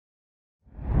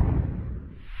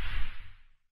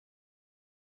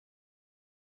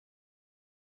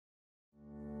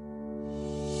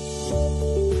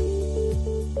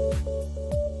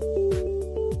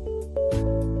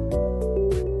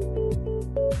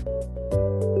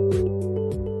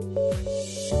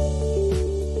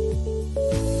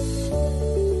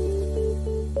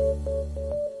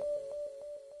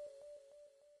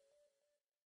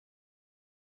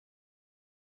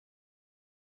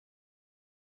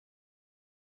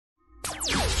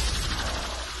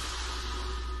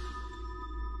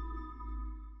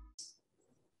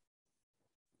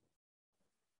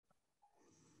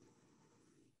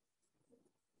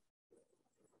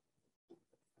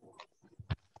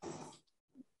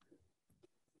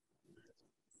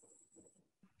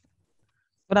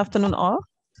Good afternoon, all.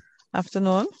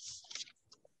 Afternoon.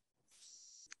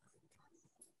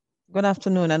 Good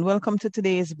afternoon, and welcome to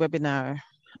today's webinar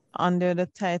under the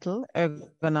title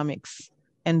Ergonomics,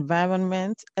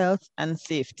 Environment, Health, and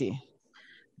Safety.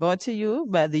 Brought to you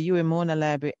by the UWI Mona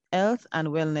Library Health and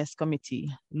Wellness Committee,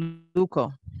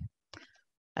 LHEWco.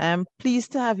 I am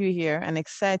pleased to have you here and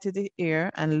excited to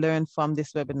hear and learn from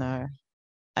this webinar.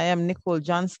 I am Nicole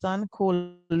Johnston,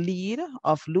 co-lead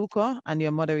of LHEWco and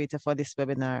your moderator for this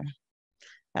webinar.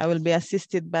 I will be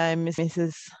assisted by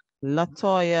Mrs.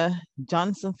 Latoya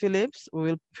Johnson Phillips, who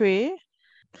will pray,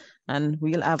 and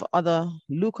we'll have other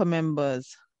LHEWco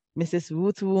members, Mrs.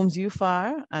 Ruth Rooms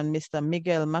Ufar and Mr.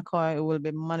 Miguel McCoy, who will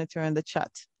be monitoring the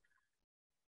chat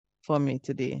for me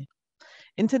today.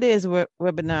 In today's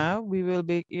webinar, we will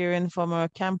be hearing from our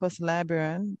campus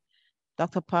librarian,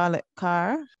 Dr. Paulette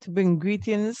Carr, to bring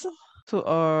greetings to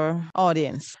our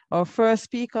audience. Our first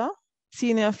speaker,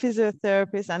 Senior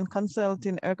Physiotherapist and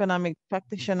Consulting Ergonomics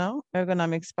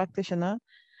Practitioner,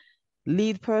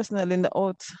 lead personnel in the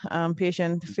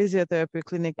outpatient physiotherapy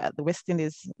clinic at the West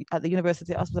Indies, at the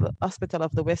University Hospital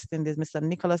of the West Indies, Mr.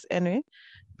 Nicholas Henry,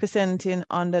 presenting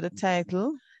under the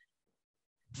title,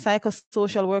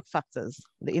 Psychosocial Work Factors,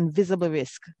 the Invisible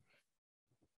Risk.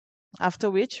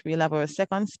 After which, we'll have our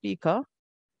second speaker,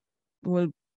 who will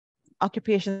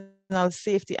Occupational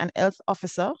Safety and Health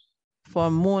Officer for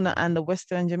Mona and the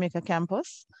Western Jamaica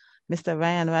campus, Mr.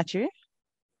 Ryan Rattray,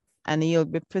 and he'll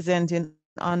be presenting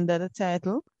under the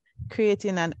title,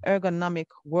 Creating an Ergonomic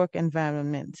Work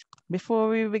Environment. Before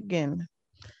we begin,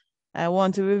 I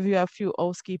want to review a few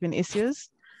housekeeping issues.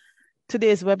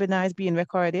 Today's webinar is being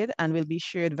recorded and will be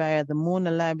shared via the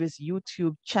Mona Library's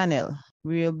YouTube channel.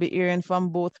 We will be hearing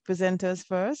from both presenters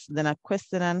first, then a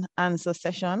question and answer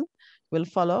session will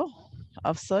follow.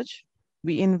 Of such,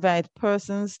 we invite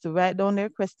persons to write down their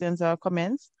questions or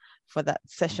comments for that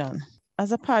session.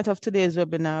 As a part of today's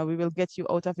webinar, we will get you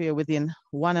out of here within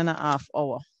 1.5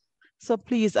 hours. So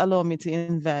please allow me to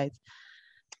invite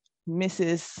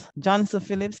Mrs. Johnson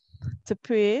Phillips to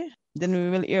pray. Then we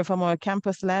will hear from our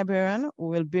campus librarian, who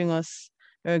will bring us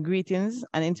her greetings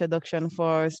and introduction for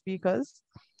our speakers.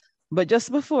 But just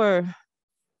before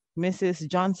Mrs.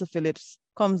 Johnson Phillips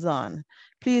comes on,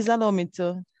 please allow me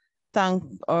to thank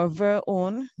our very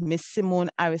own Miss Simone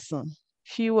Harrison.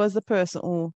 She was the person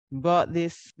who brought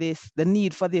the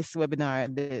need for this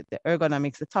webinar, the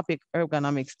ergonomics, the topic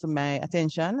ergonomics to my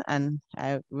attention, and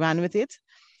I ran with it.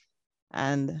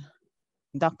 And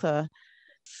Dr.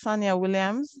 Sonia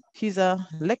Williams, she's a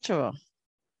lecturer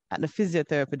at the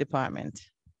physiotherapy department.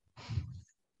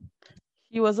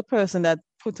 She was the person that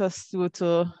put us through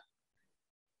to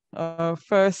our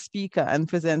first speaker and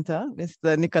presenter,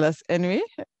 Mr. Nicholas Henry.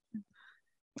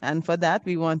 And for that,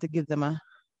 we want to give them a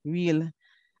real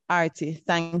hearty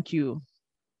thank you.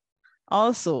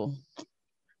 Also,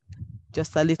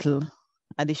 just a little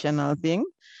additional thing,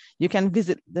 you can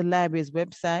visit the library's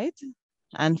website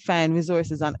and find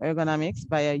resources on ergonomics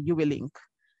via UWI link.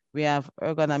 We have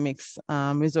ergonomics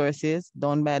resources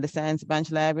done by the Science Branch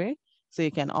Library, so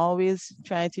you can always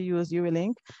try to use UWI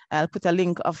link. I'll put a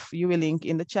link of UWI link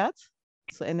in the chat,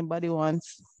 so anybody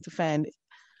wants to find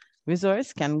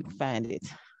resource can find it.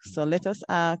 So let us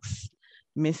ask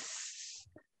Mrs.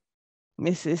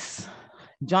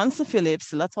 Johnson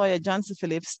Phillips, Latoya Johnson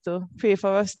Phillips, to pray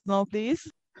for us now, please.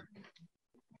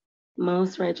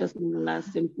 Most righteous and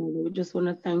everlasting Father, we just want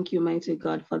to thank you, mighty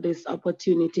God, for this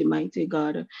opportunity, mighty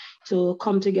God, to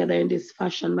come together in this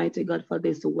fashion, mighty God, for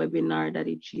this webinar,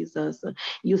 Daddy Jesus.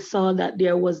 You saw that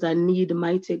there was a need,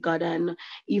 mighty God, and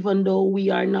even though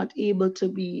we are not able to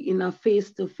be in a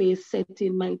face-to-face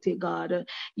setting, mighty God,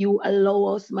 you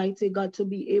allow us, mighty God, to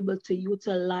be able to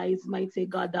utilize, mighty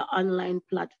God, the online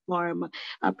platform.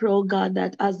 I pray, oh God,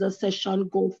 that as the session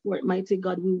go forth, mighty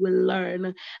God, we will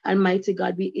learn and, mighty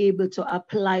God, be able to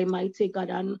apply, mighty God,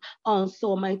 and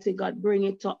also, mighty God, bring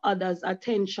it to others'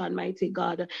 attention, mighty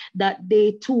God, that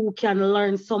they too can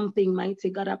learn something, mighty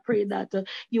God. I pray that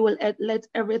you will let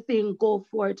everything go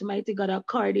forth, mighty God,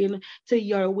 according to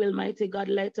your will, mighty God.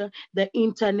 Let the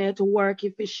internet work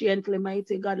efficiently,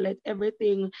 mighty God. Let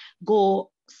everything go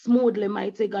smoothly,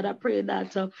 mighty God. I pray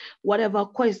that whatever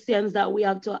questions that we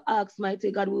have to ask,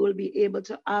 mighty God, we will be able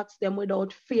to ask them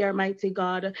without fear, mighty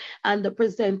God, and the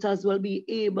presenters will be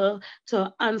able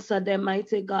to answer them,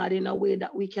 mighty God, in a way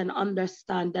that we can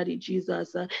understand, Daddy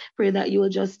Jesus. Pray that you will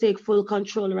just take full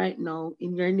control right now.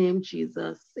 In your name,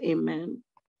 Jesus. Amen.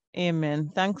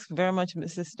 Amen. Thanks very much,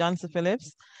 Mrs. Johnson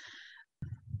Phillips.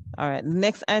 All right,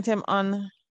 next item on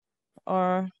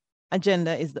our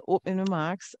agenda is the opening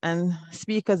remarks and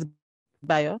speaker's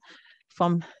bio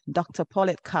from Dr.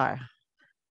 Paulette Carr.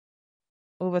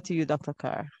 Over to you, Dr.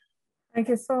 Carr. Thank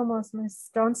you so much, Ms.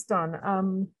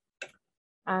 Johnston.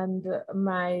 And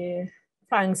my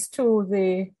thanks to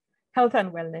the Health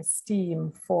and Wellness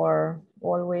team for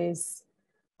always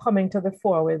coming to the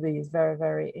fore with these very,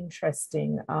 very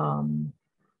interesting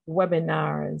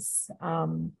webinars.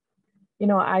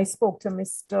 I spoke to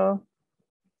Mr.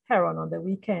 Heron on the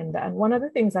weekend, and one of the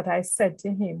things that I said to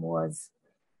him was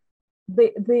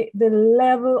the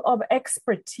level of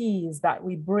expertise that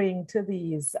we bring to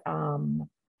these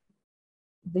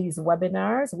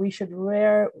webinars. We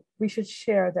should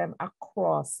share them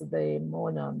across the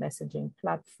Mona messaging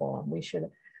platform.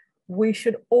 We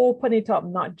should open it up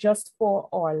not just for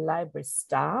our library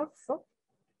staff,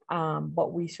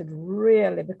 but we should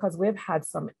really, because we've had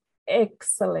some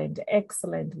excellent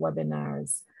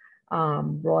webinars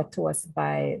brought to us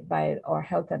by our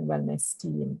health and wellness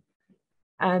team.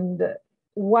 And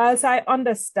whilst I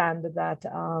understand that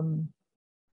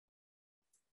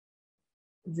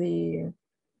the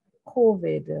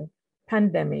COVID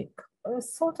pandemic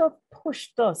sort of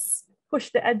pushed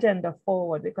the agenda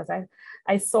forward, because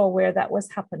I saw where that was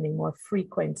happening more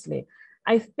frequently.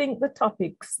 I think the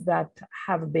topics that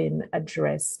have been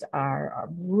addressed are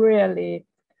really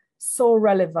so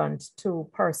relevant to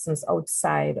persons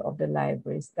outside of the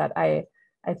libraries that I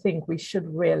think we should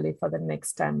really, for the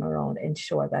next time around,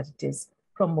 ensure that it is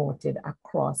promoted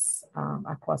across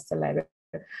the library.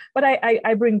 But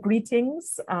I bring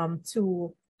greetings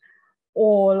to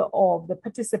all of the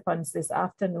participants this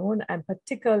afternoon. I'm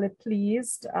particularly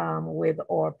pleased with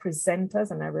our presenters,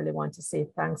 and I really want to say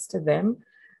thanks to them.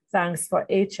 Thanks for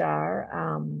HR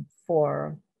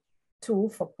for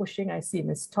pushing. I see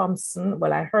Ms. Thompson.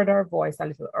 Well, I heard her voice a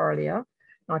little earlier.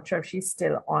 Not sure if she's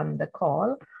still on the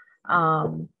call.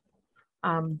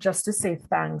 Just to say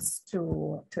thanks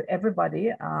to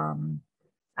everybody.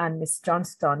 And Ms.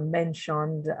 Johnston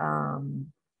mentioned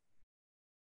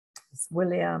Ms.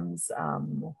 Williams,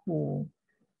 who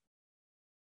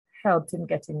helped in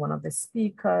getting one of the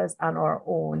speakers, and our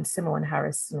own Simone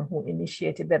Harrison, who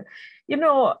initiated them.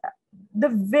 The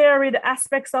varied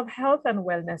aspects of health and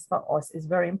wellness for us is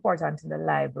very important in the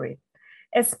library,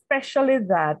 especially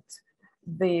that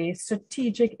the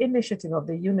strategic initiative of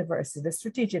the university, the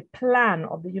strategic plan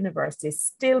of the university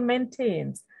still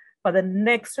maintains for the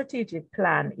next strategic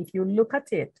plan. If you look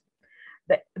at it,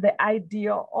 the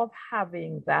idea of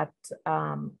having that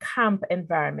camp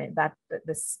environment, that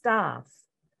the staff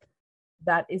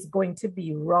that is going to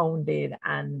be rounded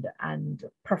and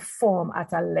perform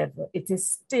at a level, it is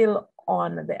still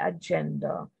on the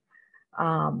agenda.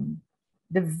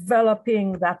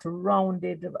 Developing that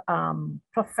rounded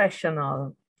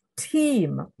professional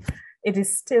team, it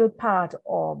is still part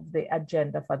of the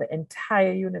agenda for the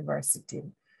entire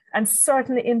university. And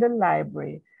certainly in the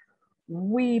library,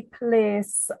 we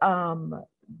place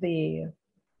the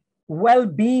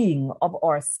well-being of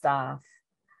our staff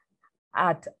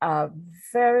at a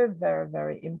very, very,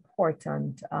 very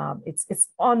important. It's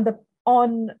on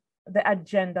the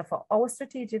agenda for our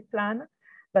strategic plan.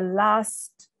 The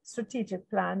last strategic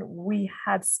plan, we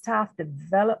had staff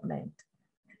development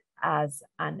as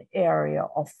an area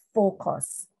of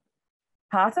focus.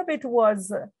 Part of it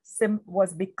was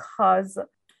because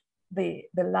the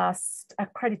last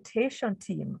accreditation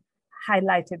team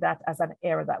highlighted that as an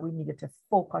area that we needed to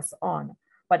focus on.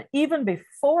 But even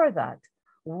before that,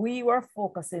 we were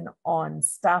focusing on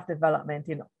staff development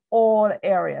in all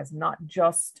areas, not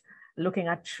just looking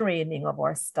at training of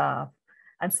our staff.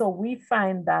 And so we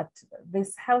find that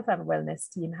this health and wellness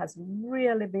team has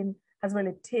really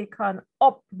taken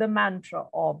up the mantra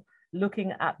of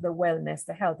looking at the wellness,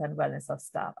 the health and wellness of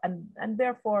staff. And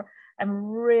therefore, I'm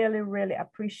really, really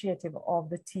appreciative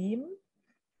of the team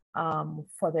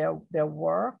for their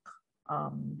work.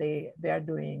 They are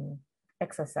doing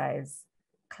exercise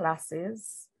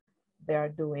classes, they're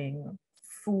doing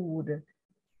food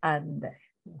and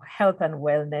health and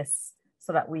wellness,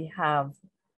 so that we have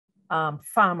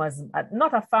farmers,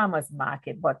 not a farmer's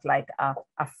market, but like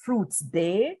a fruits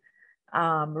day.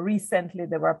 Recently,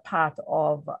 they were part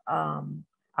of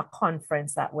a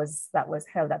conference that was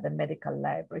held at the medical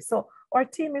library. So our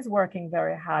team is working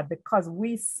very hard because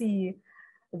we see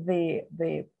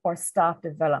our staff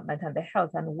development and the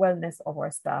health and wellness of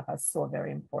our staff as so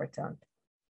very important.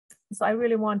 So I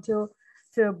really want to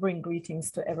bring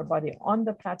greetings to everybody on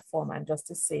the platform, and just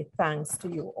to say thanks to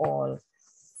you all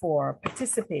for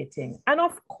participating. And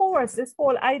of course, this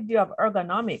whole idea of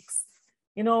ergonomics,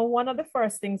 one of the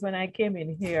first things when I came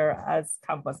in here as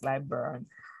campus librarian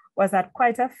was that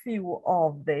quite a few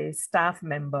of the staff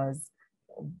members,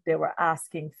 they were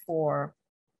asking for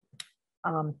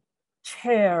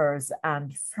chairs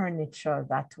and furniture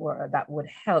that would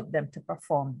help them to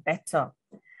perform better.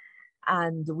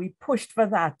 And we pushed for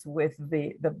that with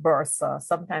the bursar.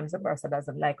 Sometimes the bursar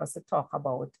doesn't like us to talk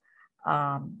about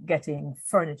getting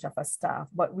furniture for staff,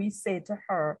 but we say to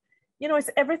her, you know,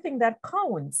 it's everything that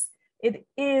counts. It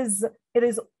is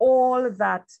all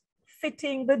that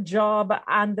fitting the job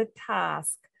and the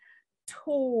task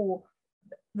to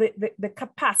the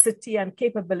capacity and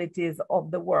capabilities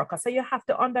of the worker. So you have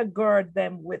to undergird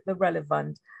them with the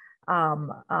relevant.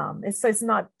 So it's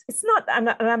not, and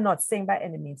I'm not saying by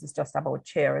any means it's just about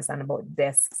chairs and about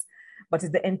desks, but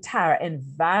it's the entire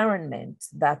environment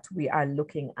that we are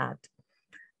looking at.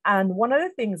 And one of the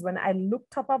things when I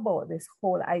looked up about this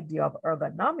whole idea of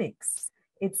ergonomics,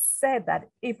 it said that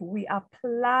if we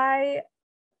apply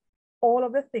all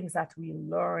of the things that we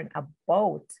learn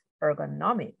about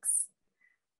ergonomics,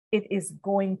 it is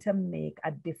going to make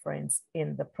a difference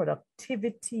in the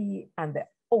productivity and the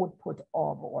output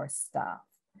of our staff.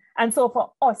 And so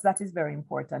for us, that is very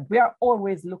important. We are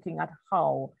always looking at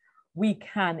how we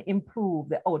can improve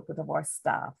the output of our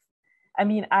staff. I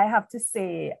mean, I have to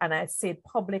say, and I say it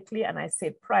publicly and I say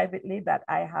it privately, that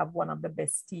I have one of the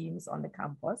best teams on the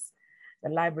campus. The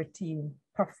library team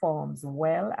performs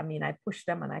well. I mean, I push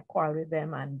them and I quarrel with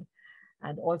them and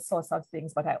all sorts of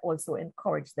things, but I also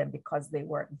encourage them because they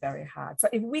work very hard. So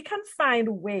if we can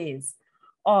find ways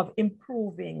of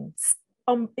improving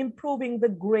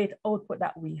the great output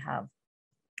that we have,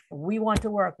 we want to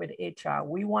work with HR,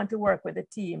 we want to work with the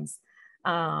teams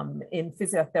in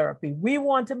physiotherapy. We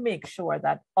want to make sure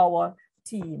that our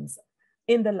teams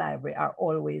in the library are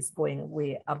always going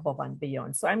way above and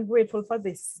beyond. So I'm grateful for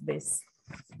this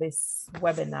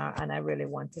webinar, and I really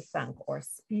want to thank our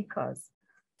speakers.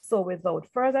 So without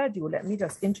further ado, let me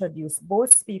just introduce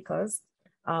both speakers.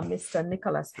 Mr.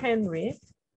 Nicholas Henry,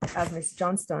 as Ms.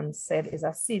 Johnston said, is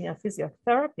a senior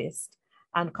physiotherapist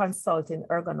and consulting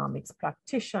ergonomics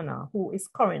practitioner who is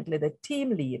currently the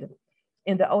team lead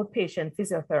in the outpatient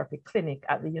physiotherapy clinic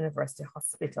at the University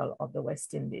Hospital of the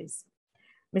West Indies.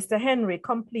 Mr. Henry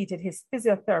completed his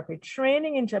physiotherapy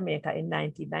training in Jamaica in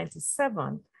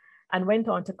 1997 and went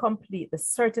on to complete the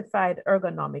Certified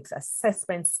Ergonomics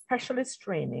Assessment Specialist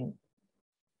training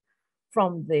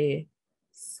from the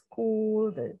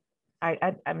school,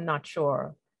 I'm not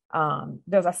sure,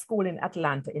 there's a school in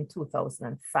Atlanta in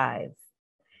 2005.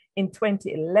 In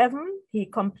 2011, he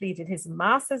completed his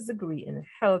master's degree in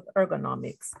health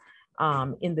ergonomics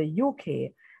in the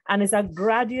UK and is a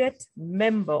graduate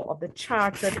member of the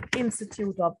Chartered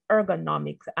Institute of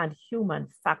Ergonomics and Human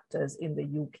Factors in the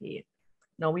UK.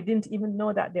 Now, we didn't even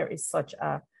know that there is such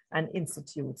an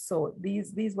institute. So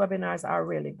these webinars are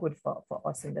really good for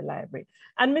us in the library.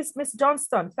 And Ms.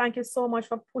 Johnston, thank you so much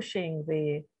for pushing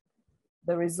the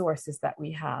resources that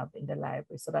we have in the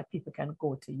library so that people can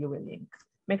go to UWI link.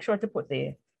 Make sure to put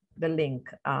the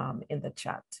link in the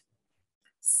chat.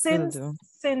 Since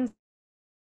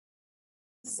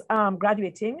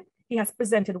graduating, he has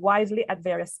presented widely at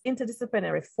various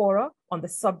interdisciplinary fora on the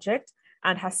subject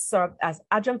and has served as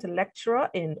adjunct lecturer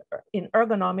in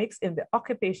ergonomics in the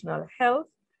occupational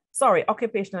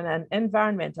and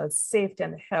environmental safety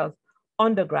and health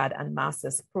undergrad and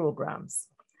master's programs.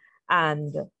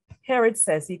 And here it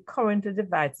says he currently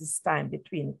divides his time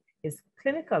between his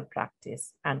clinical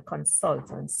practice and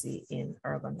consultancy in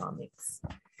ergonomics.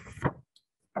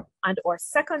 And our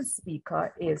second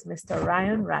speaker is Mr.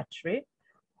 Ryan Rattray,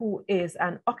 who is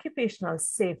an occupational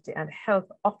safety and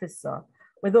health officer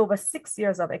with over 6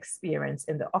 years of experience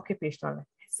in the occupational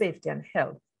safety and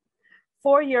health.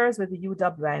 4 years with the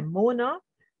UWI Mona,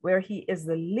 where he is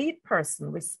the lead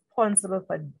person responsible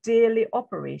for daily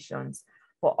operations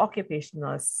for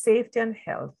occupational safety and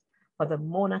health for the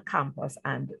Mona campus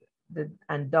and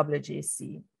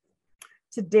WJC.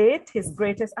 To date, his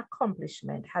greatest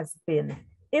accomplishment has been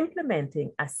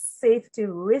implementing a safety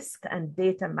risk and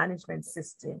data management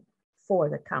system for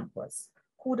the campus.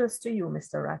 Kudos to you,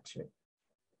 Mr. Rattray.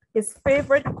 His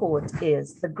favorite quote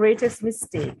is, "The greatest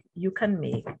mistake you can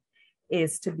make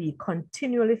is to be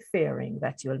continually fearing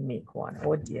that you'll make one."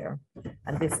 Oh dear.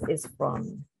 And this is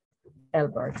from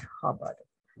Albert Hubbard.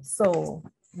 So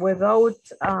without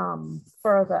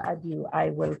further ado, I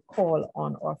will call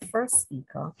on our first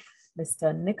speaker,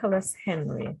 Mr. Nicholas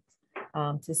Henry,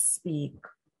 to speak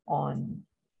on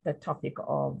the topic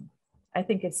of, I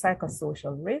think it's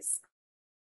psychosocial risk.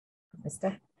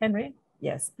 Mr. Henry?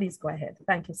 Yes, please go ahead.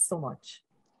 Thank you so much.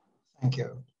 Thank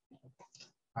you.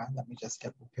 Let me just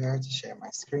get prepared to share my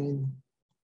screen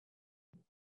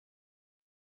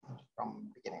from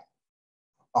the beginning.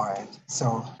 All right,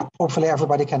 so hopefully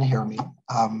everybody can hear me.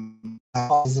 I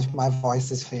apologize if my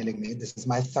voice is failing me. This is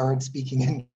my third speaking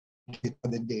engagement for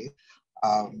the day.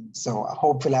 So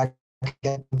hopefully I can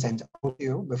get content out to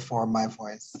you before my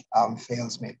voice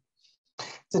fails me.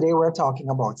 Today we're talking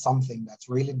about something that's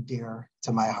really dear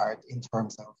to my heart in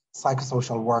terms of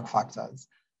psychosocial work factors.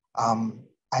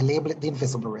 I label it the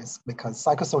invisible risk because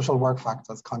psychosocial work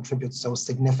factors contribute so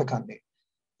significantly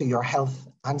to your health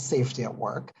and safety at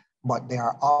work, but they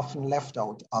are often left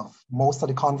out of most of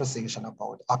the conversation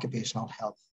about occupational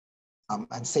health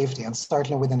and safety. And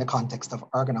certainly within the context of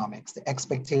ergonomics, the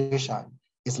expectation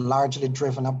is largely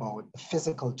driven about the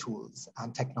physical tools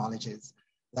and technologies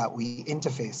that we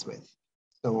interface with.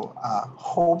 So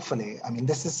hopefully, I mean,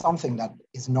 this is something that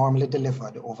is normally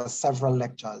delivered over several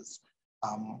lectures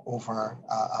over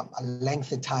a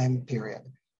lengthy time period.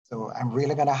 So I'm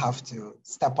really gonna have to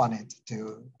step on it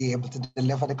to be able to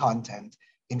deliver the content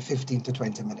in 15 to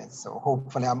 20 minutes. So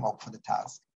hopefully I'm up for the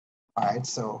task. All right,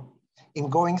 so in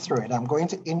going through it, I'm going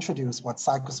to introduce what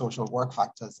psychosocial work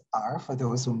factors are for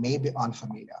those who may be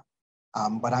unfamiliar.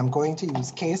 But I'm going to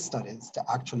use case studies to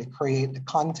actually create the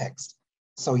context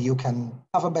so you can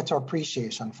have a better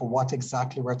appreciation for what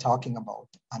exactly we're talking about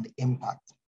and the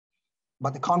impact.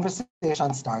 But the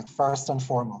conversation starts first and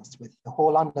foremost with the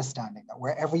whole understanding that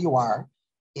wherever you are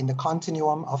in the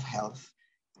continuum of health,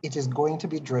 it is going to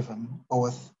be driven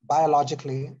both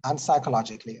biologically and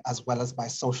psychologically, as well as by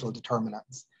social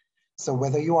determinants. So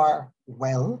whether you are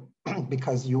well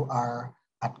because you are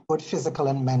at good physical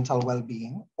and mental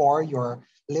well-being, or you're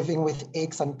living with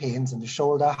aches and pains in the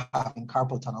shoulder, having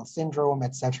carpal tunnel syndrome,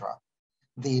 etc.,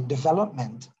 the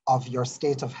development of your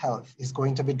state of health is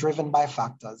going to be driven by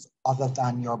factors other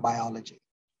than your biology.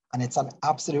 And it's an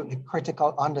absolutely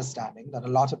critical understanding that a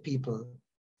lot of people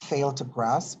fail to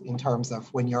grasp in terms of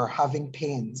when you're having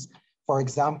pains. For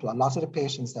example, a lot of the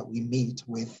patients that we meet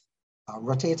with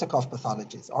rotator cuff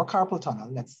pathologies or carpal tunnel,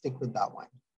 let's stick with that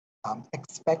one,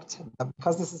 expect that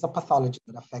because this is a pathology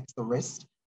that affects the wrist,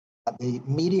 that the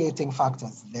mediating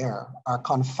factors there are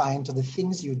confined to the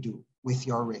things you do with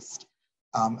your wrist.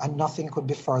 And nothing could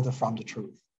be further from the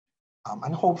truth.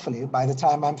 And hopefully by the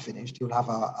time I'm finished, you'll have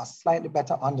a slightly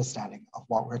better understanding of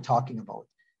what we're talking about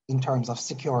in terms of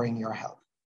securing your health.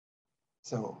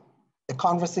 So the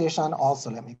conversation also,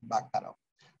 let me back that up.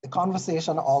 The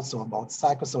conversation also about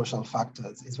psychosocial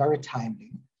factors is very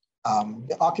timely.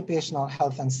 The Occupational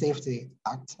Health and Safety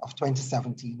Act of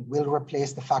 2017 will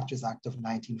replace the Factories Act of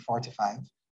 1945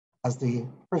 as the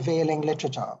prevailing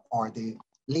literature or the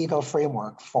legal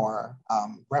framework for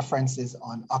references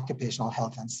on occupational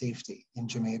health and safety in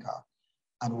Jamaica.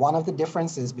 And one of the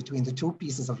differences between the two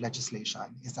pieces of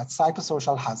legislation is that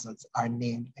psychosocial hazards are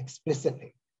named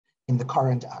explicitly in the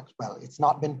current act. Well, it's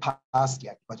not been passed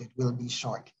yet, but it will be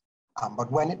shortly.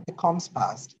 But when it becomes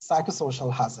passed,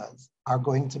 psychosocial hazards are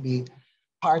going to be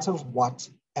part of what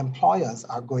employers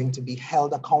are going to be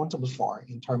held accountable for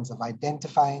in terms of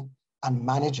identifying and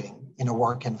managing in a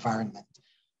work environment.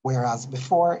 Whereas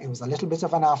before it was a little bit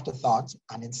of an afterthought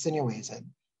and insinuated,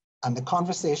 and the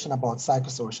conversation about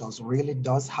psychosocials really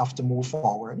does have to move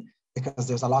forward because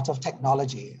there's a lot of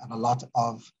technology and a lot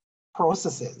of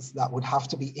processes that would have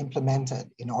to be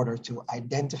implemented in order to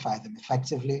identify them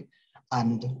effectively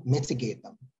and mitigate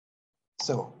them.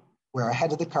 So we're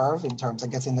ahead of the curve in terms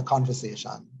of getting the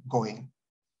conversation going.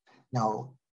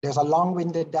 Now, there's a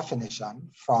long-winded definition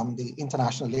from the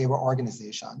International Labour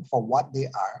Organization for what they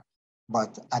are,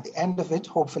 but at the end of it,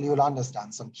 hopefully you'll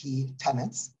understand some key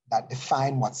tenets that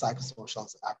define what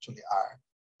psychosocials actually are.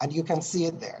 And you can see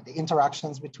it there, the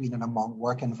interactions between and among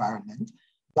work environment,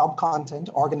 job content,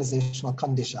 organizational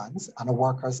conditions, and a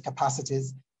worker's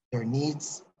capacities, their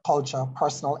needs, culture,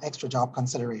 personal extra job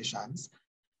considerations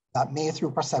that may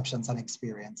through perceptions and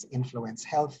experience influence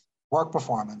health, work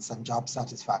performance, and job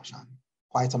satisfaction.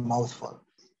 Quite a mouthful.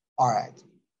 All right,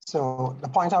 so the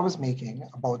point I was making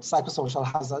about psychosocial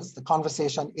hazards, the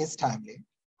conversation is timely.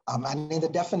 And in the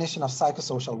definition of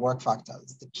psychosocial work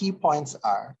factors, the key points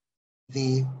are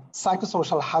the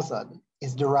psychosocial hazard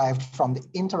is derived from the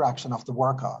interaction of the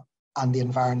worker and the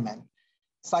environment.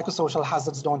 Psychosocial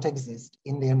hazards don't exist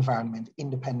in the environment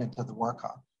independent of the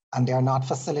worker, and they are not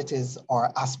facilities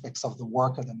or aspects of the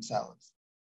worker themselves.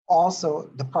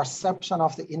 Also, the perception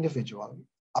of the individual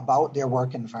about their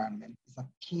work environment is a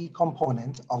key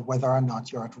component of whether or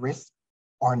not you're at risk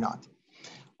or not.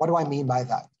 What do I mean by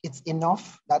that? It's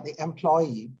enough that the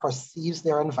employee perceives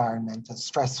their environment as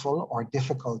stressful or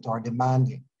difficult or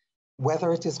demanding.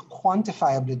 Whether it is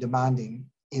quantifiably demanding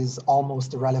is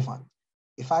almost irrelevant.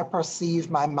 If I perceive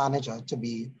my manager to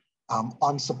be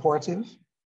unsupportive,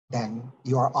 then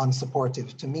you're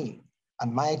unsupportive to me.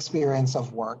 And my experience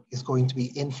of work is going to be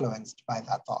influenced by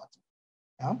that thought.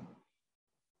 Yeah?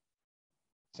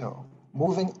 So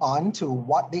moving on to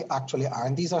what they actually are,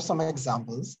 and these are some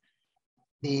examples.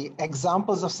 The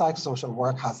examples of psychosocial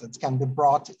work hazards can be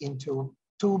brought into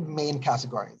two main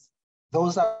categories.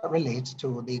 Those that relate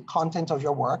to the content of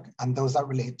your work and those that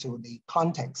relate to the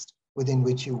context within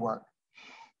which you work.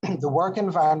 The work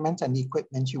environment and the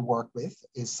equipment you work with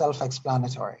is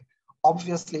self-explanatory.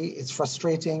 Obviously, it's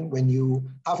frustrating when you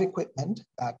have equipment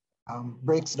that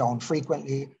breaks down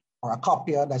frequently, or a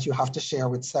copier that you have to share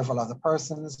with several other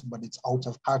persons, but it's out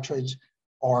of cartridge,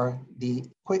 or the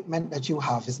equipment that you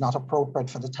have is not appropriate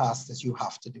for the task that you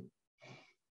have to do.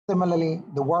 Similarly,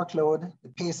 the workload, the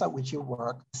pace at which you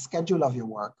work, the schedule of your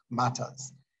work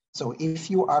matters. So if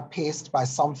you are paced by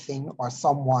something or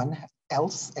someone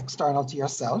else external to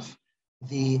yourself,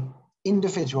 the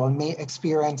individual may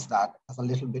experience that as a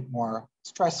little bit more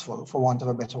stressful, for want of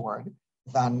a better word,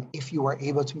 than if you were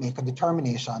able to make a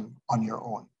determination on your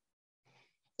own.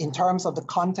 In terms of the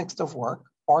context of work,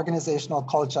 organizational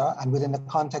culture, and within the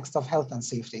context of health and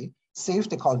safety,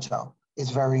 safety culture is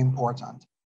very important.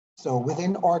 So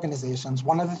within organizations,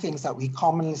 one of the things that we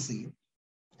commonly see,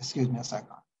 excuse me a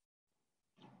second.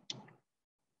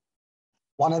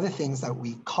 One of the things that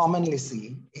we commonly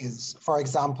see is, for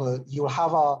example, you'll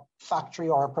have a factory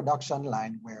or a production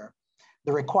line where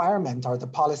the requirement or the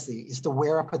policy is to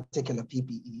wear a particular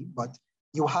PPE, but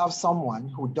you have someone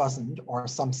who doesn't, or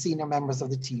some senior members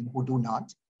of the team who do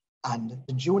not, and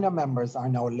the junior members are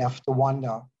now left to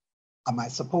wonder, am I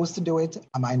supposed to do it?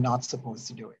 Am I not supposed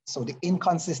to do it? So the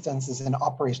inconsistencies in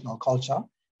operational culture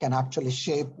can actually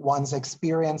shape one's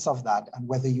experience of that and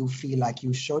whether you feel like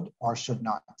you should or should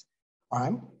not. All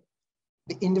right?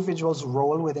 The individual's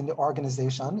role within the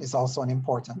organization is also an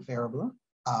important variable.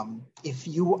 If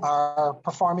you are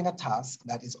performing a task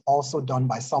that is also done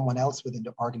by someone else within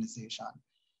the organization,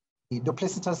 the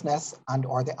duplicitousness and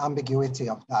or the ambiguity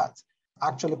of that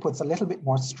actually puts a little bit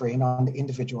more strain on the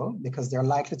individual, because there are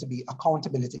likely to be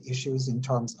accountability issues in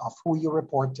terms of who you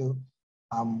report to,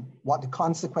 what the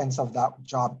consequence of that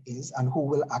job is, and who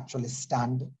will actually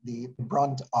stand the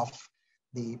brunt of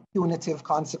the punitive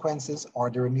consequences or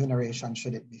the remuneration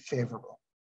should it be favorable.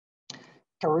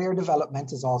 Career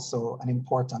development is also an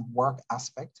important work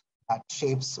aspect that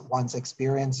shapes one's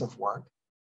experience of work.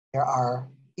 There are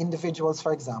individuals,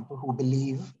 for example, who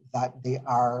believe that they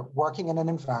are working in an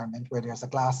environment where there's a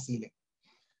glass ceiling.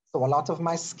 So a lot of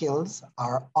my skills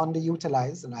are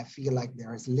underutilized and I feel like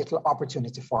there is little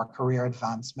opportunity for career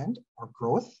advancement or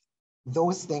growth.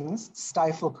 Those things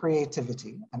stifle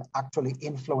creativity and actually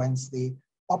influence the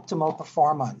optimal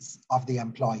performance of the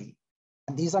employee.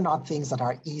 And these are not things that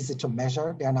are easy to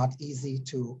measure. They're not easy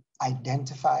to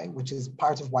identify, which is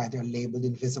part of why they're labeled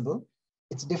invisible.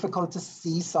 It's difficult to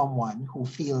see someone who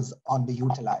feels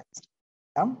underutilized.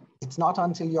 Yeah? It's not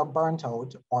until you're burnt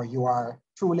out or you are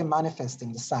truly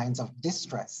manifesting the signs of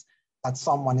distress that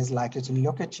someone is likely to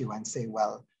look at you and say,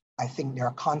 well, I think there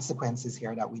are consequences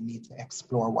here that we need to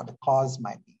explore what the cause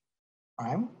might be. All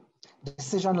right?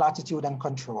 Decision latitude and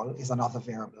control is another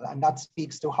variable, and that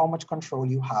speaks to how much control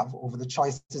you have over the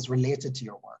choices related to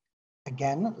your work.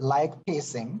 Again, like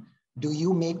pacing, do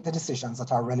you make the decisions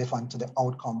that are relevant to the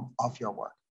outcome of your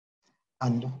work?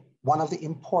 And one of the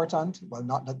important, well,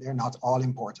 not that they're not all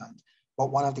important,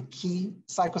 but one of the key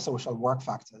psychosocial work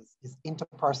factors is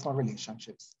interpersonal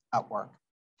relationships at work.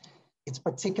 It's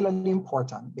particularly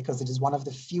important because it is one of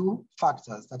the few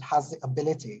factors that has the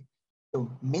ability to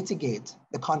mitigate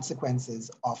the consequences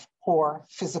of poor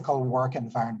physical work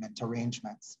environment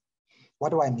arrangements. What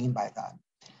do I mean by that?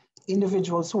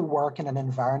 Individuals who work in an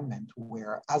environment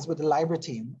where, as with the library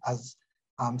team, as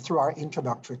through our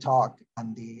introductory talk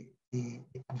and the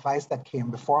advice that came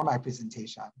before my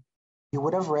presentation, you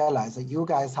would have realized that you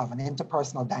guys have an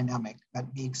interpersonal dynamic that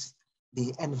makes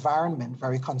the environment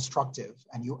very constructive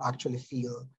and you actually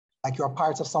feel like you're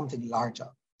part of something larger.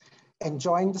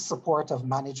 Enjoying the support of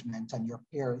management and your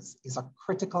peers is a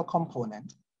critical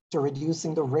component to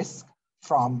reducing the risk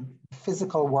from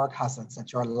physical work hazards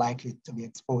that you're likely to be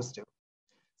exposed to.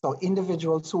 So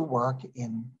individuals who work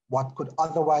in what could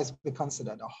otherwise be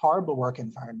considered a horrible work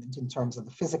environment in terms of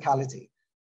the physicality,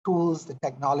 tools, the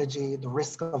technology, the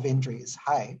risk of injury is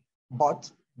high,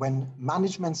 but when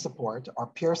management support or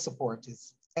peer support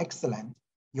is excellent,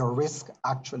 your risk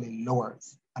actually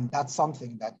lowers. And that's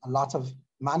something that a lot of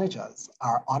managers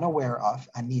are unaware of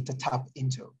and need to tap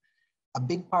into. A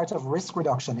big part of risk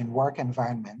reduction in work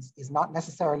environments is not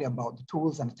necessarily about the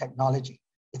tools and the technology.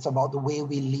 It's about the way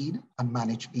we lead and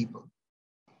manage people.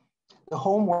 The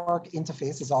homework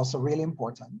interface is also really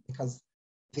important because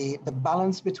the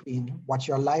balance between what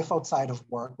your life outside of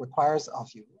work requires of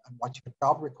you and what your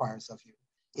job requires of you,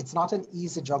 it's not an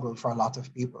easy juggle for a lot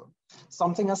of people.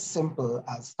 Something as simple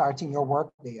as starting your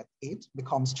workday at 8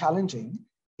 becomes challenging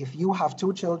if you have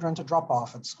 2 children to drop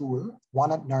off at school,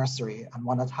 one at nursery and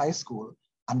one at high school,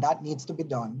 and that needs to be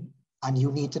done, and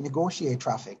you need to negotiate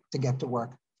traffic to get to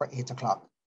work for 8 o'clock.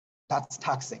 That's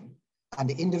taxing. And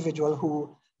the individual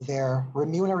who their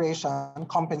remuneration,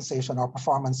 compensation, or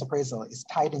performance appraisal is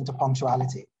tied into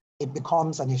punctuality, it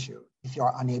becomes an issue if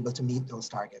you're unable to meet those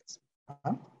targets.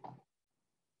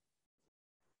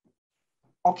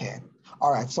 Okay,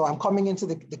 all right, so I'm coming into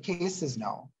the cases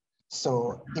now.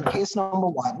 So in case number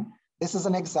 1, this is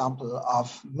an example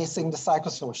of missing the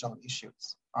psychosocial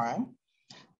issues, all right?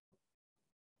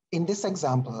 In this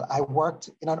example, I worked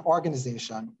in an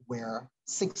organization where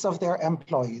 6 of their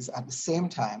employees at the same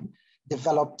time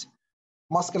developed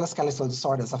musculoskeletal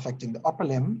disorders affecting the upper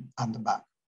limb and the back,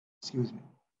 excuse me.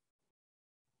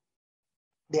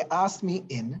 They asked me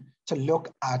in to look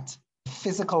at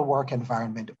physical work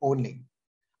environment only.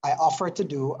 I offered to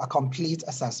do a complete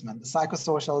assessment, the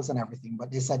psychosocials and everything, but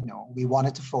they said no, we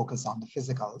wanted to focus on the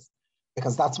physicals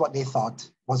because that's what they thought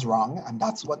was wrong and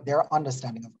that's what their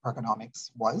understanding of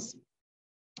ergonomics was.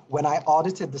 When I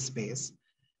audited the space,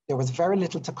 there was very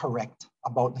little to correct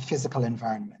about the physical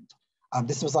environment.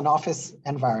 This was an office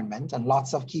environment and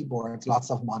lots of keyboards,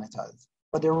 lots of monitors,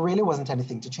 but there really wasn't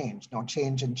anything to change. No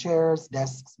change in chairs,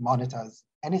 desks, monitors,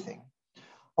 anything.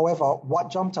 However, what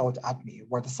jumped out at me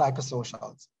were the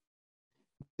psychosocials.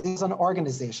 This is an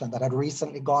organization that had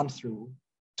recently gone through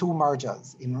 2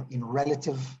 mergers in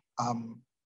relative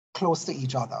close to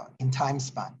each other in time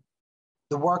span.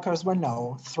 The workers were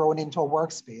now thrown into a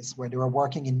workspace where they were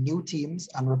working in new teams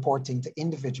and reporting to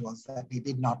individuals that they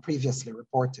did not previously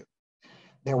report to.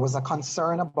 There was a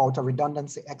concern about a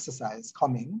redundancy exercise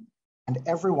coming, and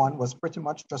everyone was pretty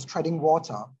much just treading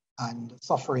water and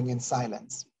suffering in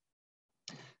silence.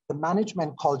 The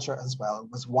management culture as well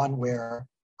was one where,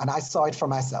 and I saw it for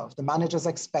myself, the managers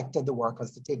expected the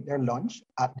workers to take their lunch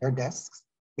at their desks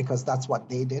because that's what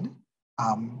they did,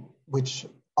 which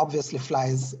obviously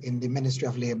flies in the Ministry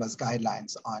of Labor's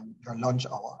guidelines on your lunch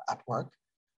hour at work.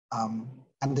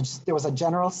 And there was a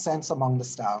general sense among the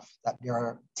staff that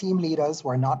their team leaders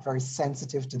were not very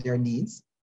sensitive to their needs.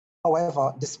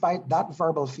 However, despite that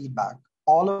verbal feedback,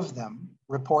 all of them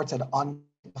reported on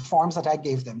the forms that I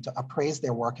gave them to appraise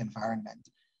their work environment.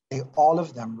 All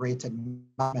of them rated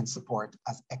management support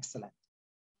as excellent.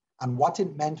 And what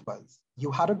it meant was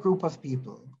you had a group of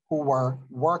people who were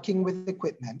working with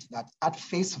equipment that at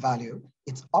face value,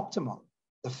 it's optimal.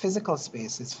 The physical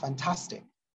space is fantastic,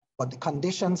 but the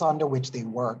conditions under which they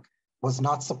work was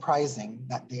not surprising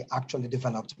that they actually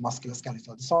developed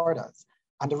musculoskeletal disorders.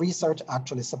 And the research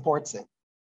actually supports it.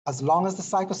 As long as the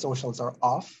psychosocials are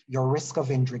off, your risk of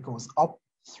injury goes up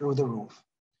through the roof.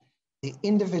 The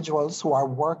individuals who are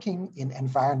working in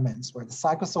environments where the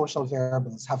psychosocial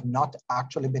variables have not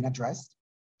actually been addressed,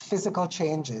 physical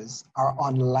changes are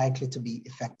unlikely to be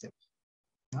effective.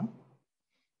 Yeah?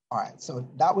 All right, so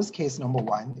that was case number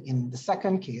 1. In the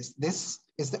second case, this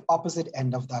is the opposite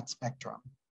end of that spectrum.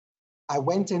 I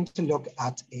went in to look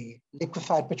at a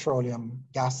liquefied petroleum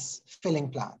gas filling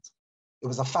plant. It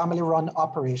was a family-run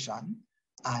operation,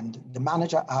 and the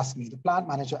plant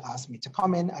manager asked me to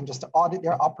come in and just to audit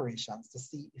their operations to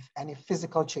see if any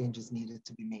physical changes needed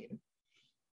to be made.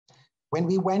 When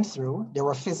we went through, there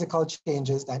were physical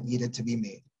changes that needed to be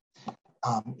made.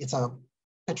 It's a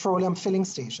petroleum filling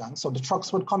station, so the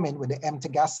trucks would come in with the empty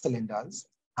gas cylinders,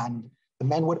 and the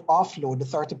men would offload the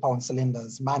 30-pound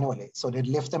cylinders manually. So they'd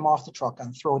lift them off the truck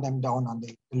and throw them down on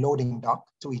the loading dock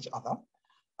to each other.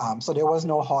 So there was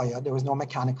no hire, there was no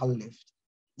mechanical lift.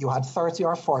 You had 30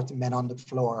 or 40 men on the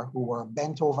floor who were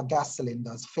bent over gas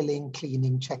cylinders, filling,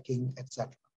 cleaning, checking,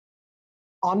 etc.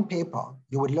 On paper,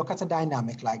 you would look at a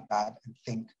dynamic like that and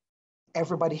think,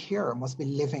 everybody here must be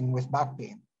living with back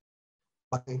pain.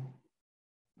 But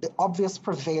the obvious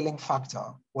prevailing factor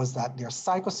was that their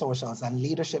psychosocials and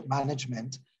leadership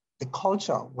management, the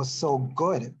culture was so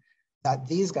good that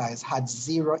these guys had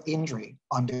 0 injury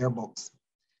on their books.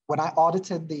 When I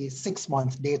audited the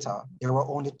 6-month data, there were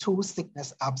only 2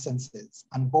 sickness absences,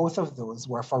 and both of those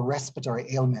were for respiratory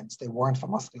ailments. They weren't for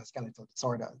musculoskeletal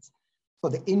disorders. So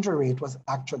the injury rate was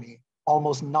actually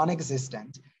almost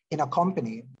non-existent in a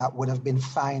company that would have been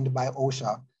fined by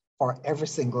OSHA for every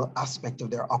single aspect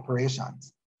of their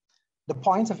operations. The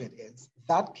point of it is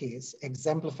that case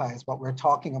exemplifies what we're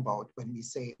talking about when we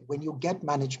say, when you get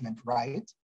management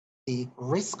right, the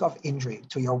risk of injury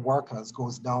to your workers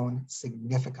goes down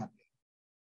significantly.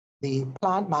 The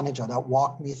plant manager that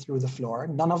walked me through the floor,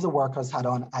 none of the workers had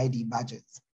on ID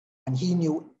badges. And he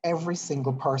knew every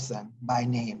single person by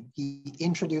name. He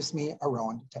introduced me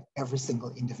around to every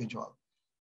single individual.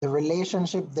 The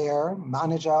relationship there,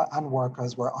 manager and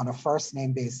workers, were on a first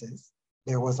name basis.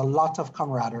 There was a lot of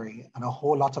camaraderie and a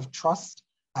whole lot of trust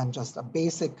and just a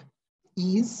basic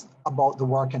ease about the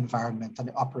work environment and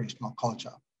the operational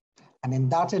culture. And in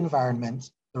that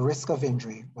environment, the risk of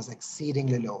injury was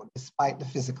exceedingly low, despite the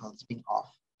physicals being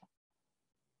off.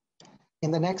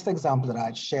 In the next example that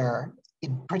I'd share, it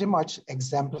pretty much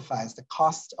exemplifies the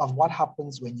cost of what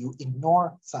happens when you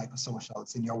ignore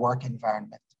psychosocials in your work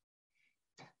environment.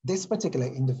 This particular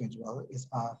individual is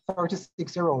a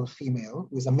 36-year-old female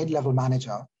who is a mid-level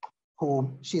manager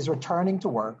who she's returning to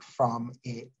work from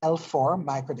a L4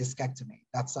 microdiscectomy.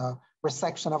 That's a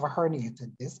resection of a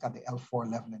herniated disc at the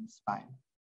L4 level in the spine.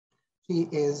 She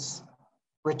is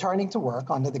returning to work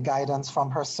under the guidance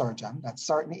from her surgeon that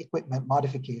certain equipment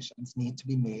modifications need to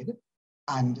be made.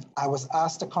 And I was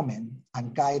asked to come in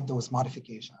and guide those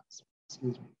modifications.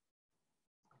 Excuse me.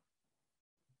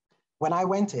 When I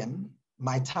went in,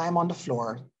 my time on the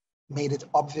floor made it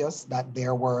obvious that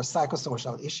there were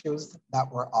psychosocial issues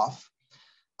that were off.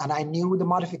 And I knew the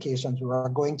modifications we were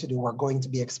going to do were going to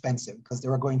be expensive because they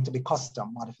were going to be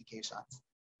custom modifications.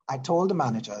 I told the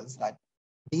managers that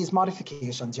these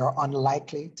modifications, you're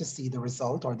unlikely to see the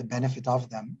result or the benefit of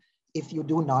them if you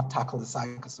do not tackle the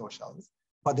psychosocials.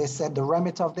 But they said the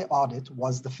remit of the audit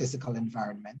was the physical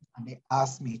environment, and they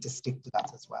asked me to stick to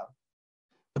that as well.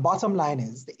 The bottom line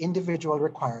is the individual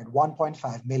required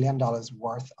 $1.5 million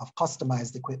worth of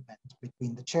customized equipment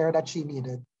between the chair that she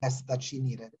needed, desk that she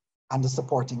needed, and the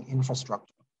supporting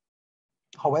infrastructure.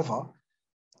 However,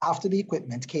 after the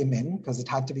equipment came in, because it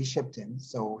had to be shipped in,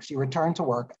 so she returned to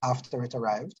work after it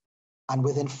arrived, and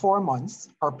within 4 months,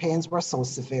 her pains were so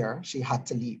severe, she had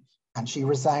to leave, and she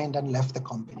resigned and left the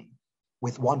company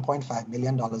with $1.5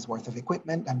 million worth of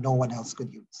equipment that no one else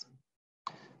could use.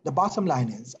 The bottom line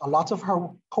is a lot of her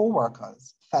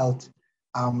co-workers felt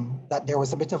that there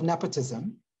was a bit of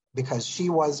nepotism because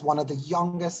she was one of the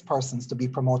youngest persons to be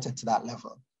promoted to that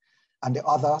level. And the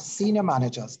other senior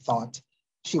managers thought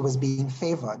she was being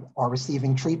favored or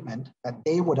receiving treatment that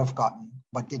they would have gotten,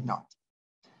 but did not.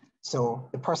 So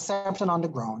the perception on the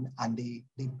ground and the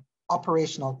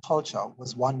operational culture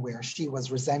was one where she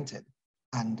was resented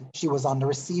and she was on the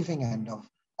receiving end of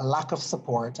a lack of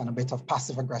support and a bit of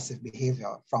passive-aggressive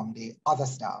behavior from the other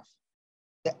staff.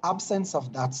 The absence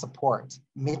of that support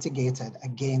mitigated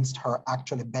against her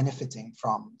actually benefiting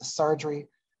from the surgery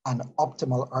and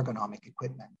optimal ergonomic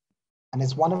equipment. And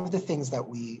it's one of the things that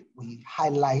we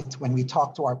highlight when we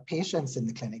talk to our patients in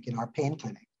the clinic, in our pain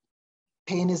clinic.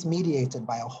 Pain is mediated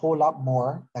by a whole lot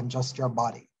more than just your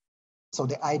body. So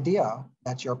the idea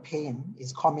that your pain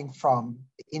is coming from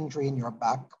the injury in your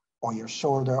back or your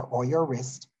shoulder or your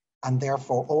wrist, and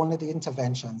therefore only the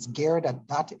interventions geared at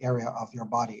that area of your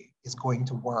body is going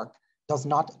to work, does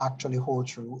not actually hold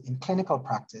true in clinical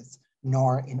practice,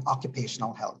 nor in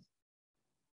occupational health.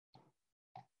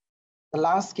 The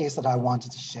last case that I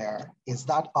wanted to share is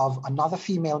that of another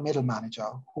female middle manager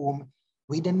whom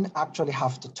we didn't actually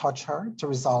have to touch her to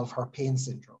resolve her pain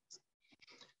syndromes.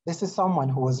 This is someone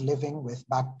who was living with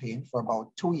back pain for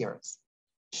about 2 years.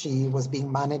 She was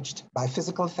being managed by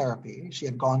physical therapy. She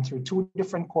had gone through 2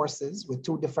 different courses with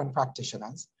 2 different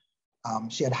practitioners.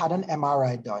 She had had an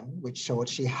MRI done, which showed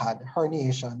she had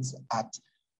herniations at,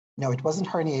 no, it wasn't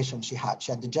herniation she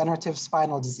had degenerative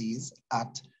spinal disease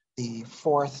at the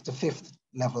 4th to 5th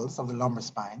levels of the lumbar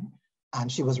spine,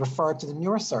 and she was referred to the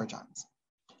neurosurgeons.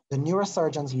 The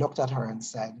neurosurgeons looked at her and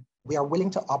said, "We are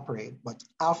willing to operate, but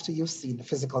after you've seen the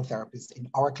physical therapist in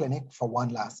our clinic for one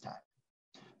last time."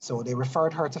 So they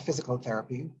referred her to physical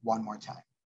therapy one more time.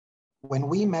 When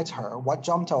we met her, what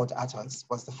jumped out at us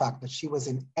was the fact that she was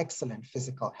in excellent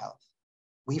physical health.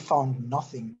 We found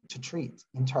nothing to treat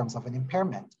in terms of an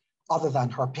impairment other than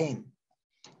her pain.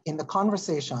 In the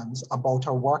conversations about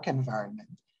her work environment,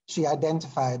 she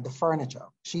identified the furniture.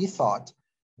 She thought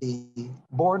the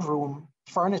boardroom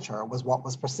furniture was what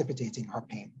was precipitating her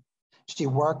pain. She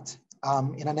worked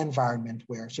in an environment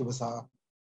where she was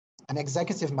an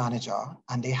executive manager,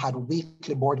 and they had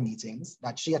weekly board meetings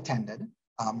that she attended.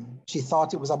 She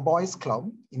thought it was a boys'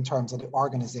 club in terms of the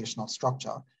organizational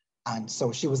structure. And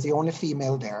so she was the only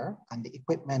female there, and the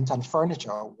equipment and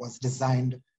furniture was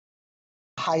designed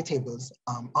high tables,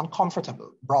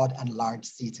 uncomfortable, broad and large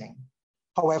seating.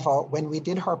 However, when we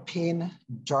did her pain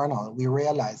journal, we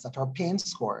realized that her pain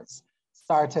scores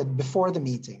started before the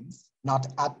meetings, not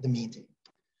at the meeting.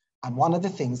 And one of the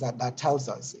things that tells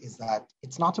us is that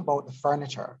it's not about the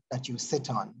furniture that you sit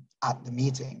on at the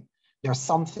meeting, there's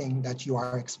something that you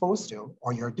are exposed to,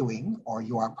 or you're doing, or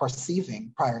you are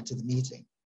perceiving prior to the meeting.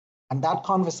 And that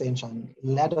conversation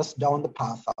led us down the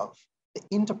path of the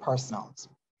interpersonals.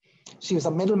 She was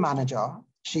a middle manager.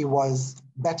 She was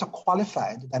better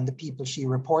qualified than the people she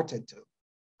reported to.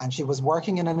 And she was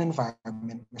working in an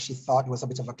environment where she thought it was a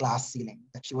bit of a glass ceiling,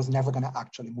 that she was never going to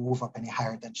actually move up any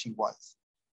higher than she was.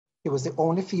 She was the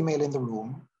only female in the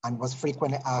room and was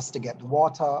frequently asked to get the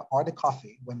water or the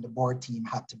coffee when the board team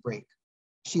had to break.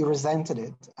 She resented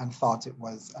it and thought it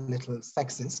was a little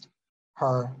sexist.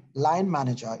 Her line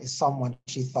manager is someone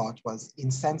she thought was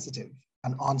insensitive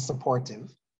and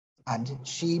unsupportive, and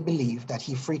she believed that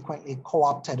he frequently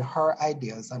co-opted her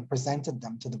ideas and presented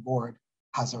them to the board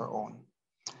as her own.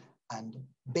 And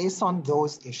based on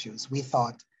those issues, we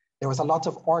thought there was a lot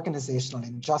of organizational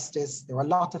injustice. There were a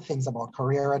lot of things about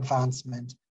career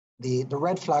advancement. The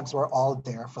red flags were all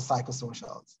there for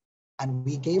psychosocials. And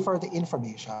we gave her the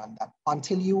information that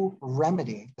until you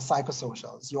remedy the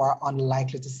psychosocials, you are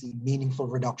unlikely to see meaningful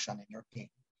reduction in your pain.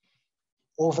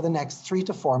 Over the next 3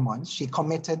 to 4 months, she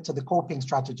committed to the coping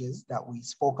strategies that we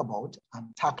spoke about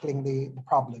and tackling the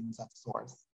problems at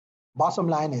source. Bottom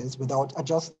line is, without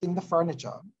adjusting the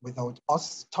furniture, without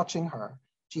us touching her,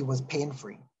 she was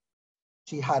pain-free.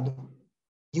 She had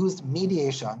used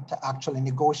mediation to actually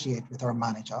negotiate with her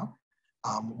manager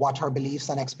what her beliefs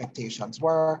and expectations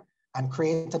were, and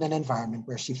created an environment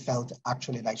where she felt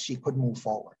actually like she could move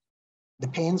forward. The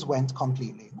pains went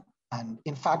completely. And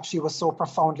in fact, she was so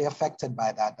profoundly affected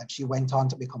by that she went on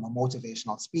to become a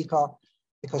motivational speaker,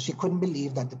 because she couldn't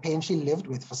believe that the pain she lived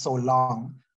with for so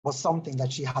long was something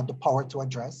that she had the power to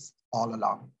address all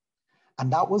along.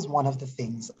 And that was one of the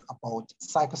things about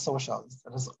psychosocials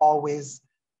that has always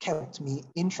kept me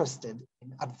interested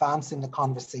in advancing the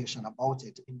conversation about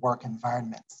it in work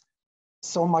environments.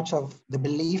 So much of the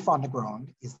belief on the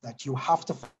ground is that you have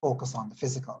to focus on the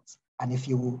physicals. And if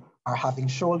you are having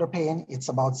shoulder pain, it's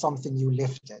about something you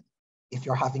lifted. If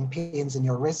you're having pains in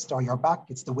your wrist or your back,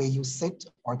 it's the way you sit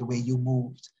or the way you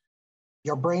moved.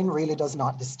 Your brain really does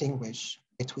not distinguish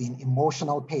between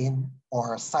emotional pain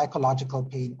or psychological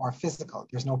pain or physical.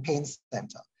 There's no pain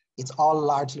center. It's all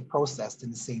largely processed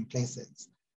in the same places.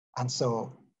 And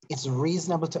so it's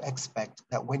reasonable to expect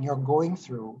that when you're going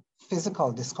through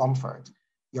physical discomfort,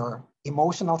 your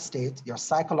emotional state, your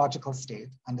psychological state,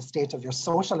 and the state of your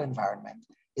social environment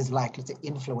is likely to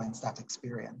influence that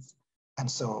experience. And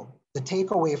so the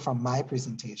takeaway from my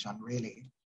presentation really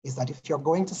is that if you're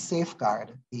going to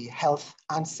safeguard the health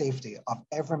and safety of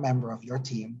every member of your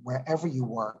team, wherever you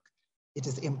work, it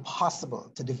is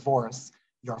impossible to divorce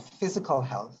your physical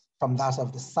health from that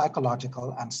of the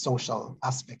psychological and social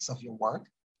aspects of your work.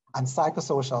 And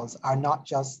psychosocials are not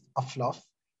just a fluff,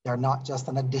 they're not just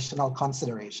an additional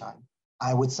consideration.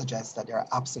 I would suggest that they're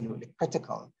absolutely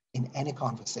critical in any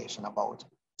conversation about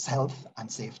health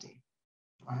and safety.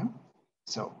 All right?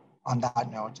 So on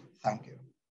that note, thank you.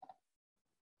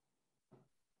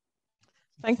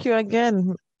 Thank you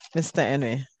again, Mr.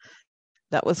 Henry.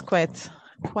 That was quite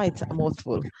a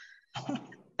mouthful.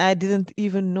 I didn't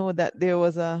even know that there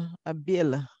was a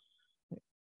bill,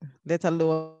 let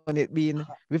alone it being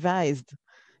revised.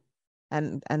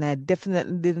 And I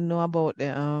definitely didn't know about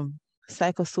the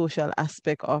psychosocial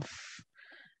aspect of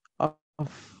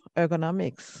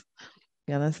ergonomics.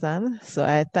 You understand? So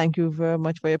I thank you very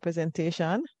much for your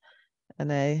presentation.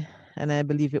 And I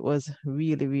believe it was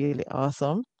really, really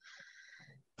awesome.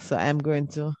 So I'm going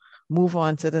to move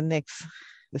on to the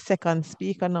second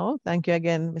speaker now. Thank you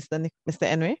again, Mr.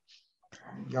 Henry.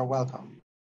 You're welcome.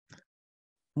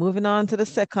 Moving on to the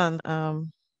second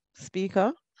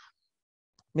speaker,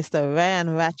 Mr.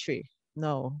 Ryan Rattray.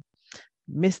 No,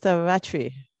 Mr.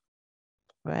 Rattray,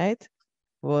 right,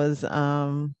 was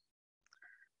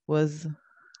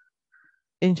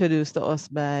introduced to us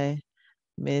by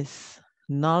Miss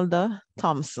Nalda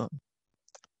Thompson.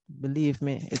 Believe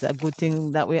me, it's a good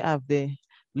thing that we have the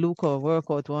LHEWco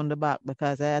workout on the back,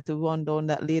 because I had to run down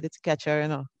that lady to catch her, you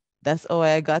know. That's how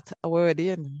I got a word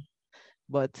in.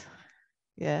 But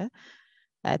yeah,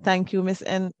 I thank you, Miss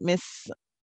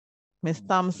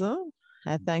Thompson.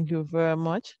 I thank you very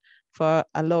much for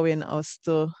allowing us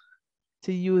to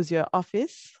use your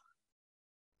office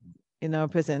in our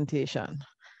presentation.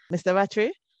 Mr.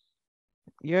 Rattray,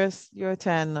 your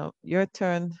turn now. Your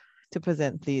turn to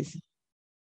present, please.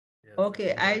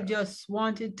 Okay, I just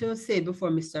wanted to say before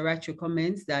Mr. Rattray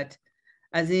comments that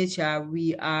as HR,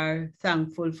 we are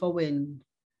thankful for when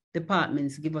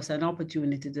departments give us an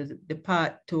opportunity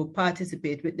to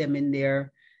participate with them in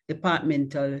their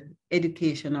departmental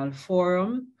educational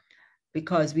forum,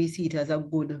 because we see it as a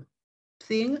good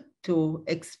thing to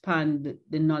expand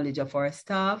the knowledge of our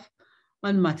staff,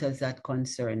 on matters that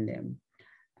concern them.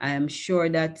 I am sure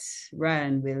that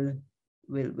Ryan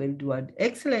will do an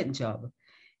excellent job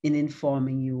in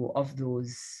informing you of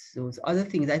those other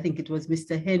things. I think it was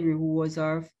Mr. Henry who was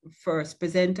our first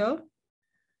presenter,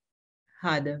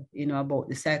 had, about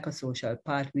the psychosocial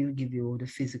part. We'll give you the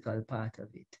physical part of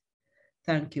it.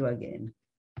 Thank you again.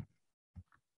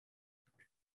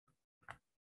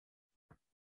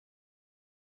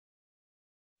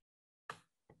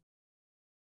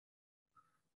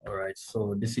 All right,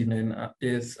 so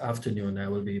this afternoon, I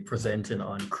will be presenting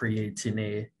on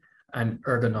creating an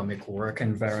ergonomic work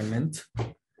environment.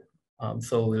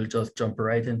 So we'll just jump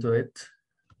right into it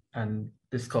and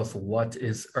discuss what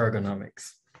is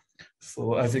ergonomics.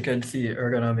 So as you can see,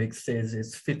 ergonomics says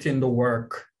it's fitting the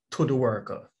work to the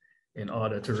worker in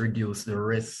order to reduce the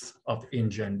risk of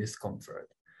injury and discomfort.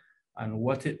 And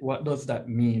what does that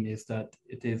mean is that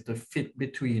it is the fit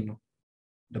between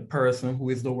the person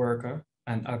who is the worker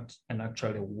and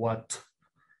actually what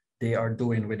they are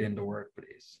doing within the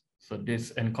workplace. So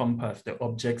this encompasses the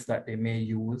objects that they may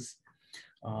use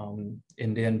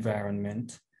in the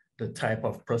environment, the type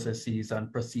of processes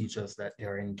and procedures that they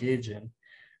are engaging,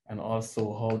 and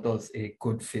also how does a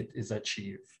good fit is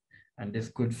achieved. And this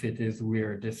good fit is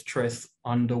where the stress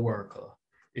on the worker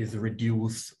is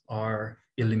reduced or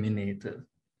eliminated.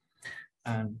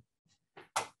 And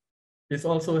this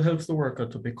also helps the worker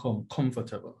to become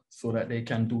comfortable so that they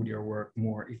can do their work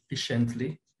more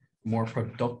efficiently, more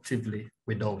productively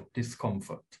without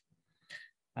discomfort.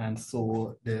 And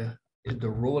so the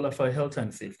role of a health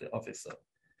and safety officer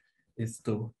is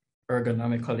to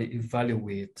ergonomically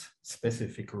evaluate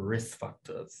specific risk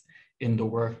factors in the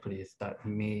workplace that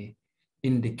may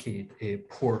indicate a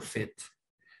poor fit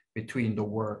between the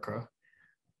worker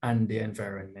and the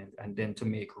environment, and then to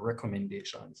make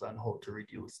recommendations on how to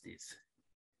reduce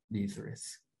these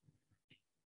risks.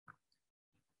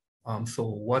 So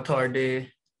what are the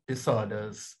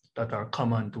disorders that are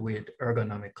common with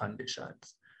ergonomic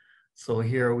conditions? So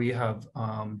here we have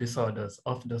disorders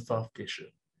of the soft tissue.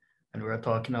 And we're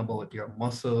talking about your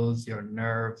muscles, your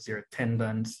nerves, your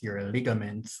tendons, your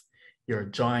ligaments, your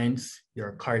joints,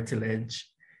 your cartilage,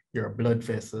 your blood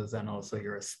vessels, and also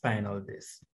your spinal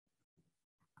disc.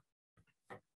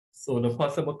 So the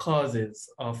possible causes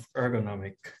of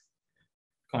ergonomic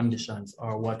conditions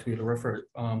are what we'll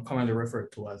commonly refer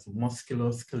to as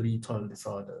musculoskeletal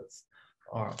disorders,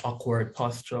 or awkward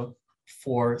posture,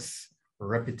 force,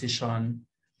 repetition,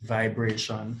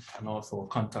 vibration, and also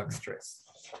contact stress.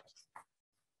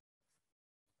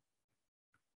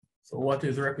 So what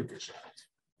is repetition?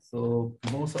 So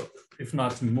if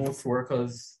not most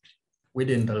workers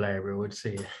within the library would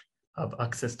say have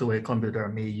access to a computer,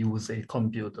 may use a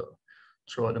computer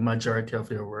throughout the majority of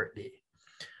their workday.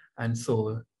 And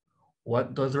so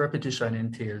what does repetition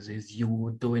entails is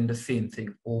you doing the same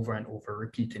thing over and over,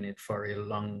 repeating it for a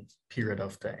long period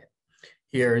of time.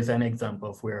 Here is an example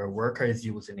of where a worker is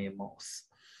using a mouse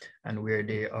and where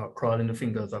they are crawling the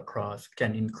fingers across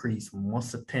can increase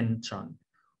muscle tension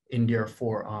in their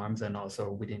forearms and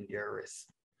also within their wrists.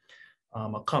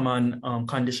 A common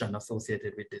condition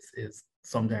associated with this is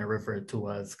sometimes referred to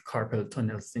as carpal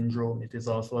tunnel syndrome. It is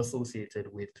also associated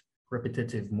with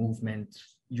repetitive movement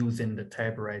using the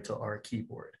typewriter or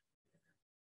keyboard.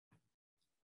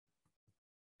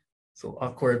 So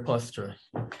awkward posture.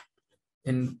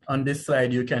 On this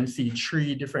slide, you can see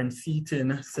 3 different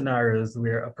seating scenarios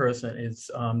where a person is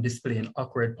displaying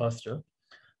awkward posture.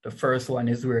 The first one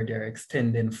is where they're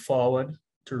extending forward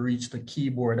to reach the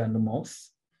keyboard and the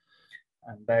mouse.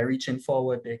 And by reaching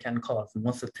forward, they can cause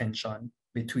muscle tension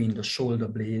between the shoulder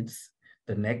blades,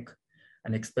 the neck,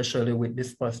 and especially with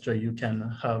this posture, you can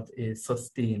have a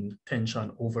sustained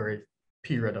tension over a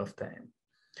period of time.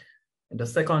 And the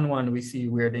second one, we see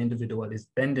where the individual is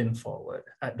bending forward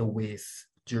at the waist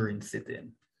during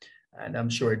sitting. And I'm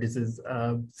sure this is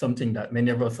something that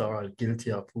many of us are all guilty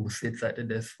of who sits at the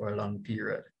desk for a long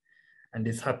period. And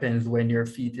this happens when your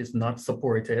feet is not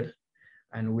supported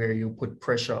and where you put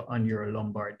pressure on your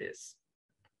lumbar disc.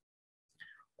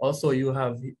 Also, you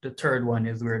have the third one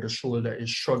is where the shoulder is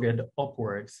shrugged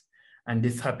upwards. And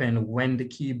this happens when the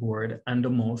keyboard and the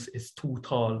mouse is too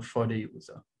tall for the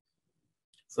user.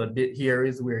 So here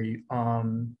is where you,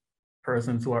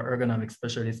 persons who are ergonomic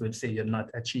specialists would say you're not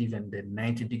achieving the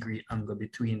 90-degree angle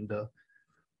between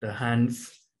the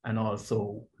hands and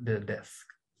also the desk.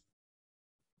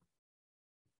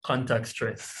 Contact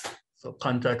stress. So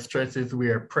contact stress is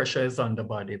where pressure is on the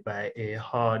body by a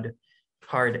hard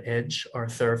edge or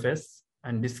surface,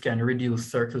 and this can reduce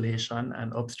circulation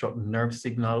and obstruct nerve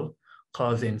signal,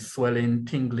 causing swelling,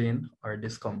 tingling, or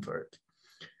discomfort.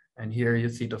 And here you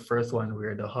see the first one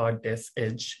where the hard desk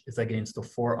edge is against the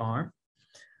forearm.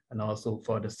 And also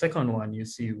for the second one, you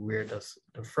see where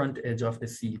the front edge of the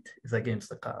seat is against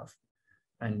the calf.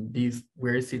 And these,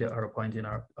 where you see the arrow pointing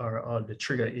are all the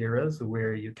trigger areas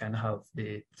where you can have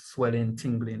the swelling,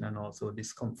 tingling, and also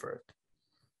discomfort.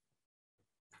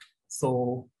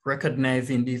 So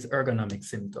recognizing these ergonomic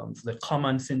symptoms, the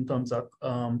common symptoms are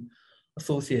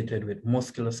associated with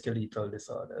musculoskeletal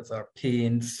disorders are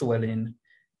pain, swelling,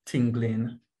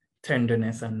 tingling,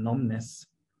 tenderness, and numbness,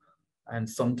 and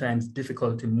sometimes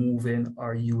difficulty moving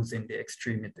or using the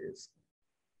extremities.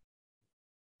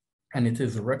 And it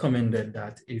is recommended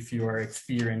that if you are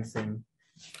experiencing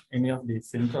any of these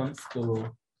symptoms,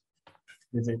 to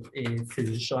visit a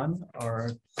physician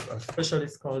or a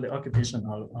specialist called the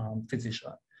occupational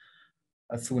physician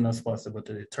as soon as possible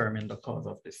to determine the cause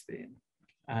of this pain.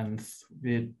 And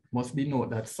it must be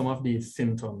noted that some of these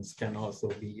symptoms can also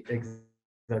be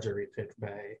exaggerated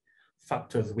by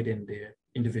factors within the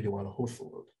individual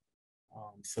household,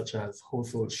 such as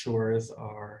household chores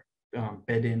or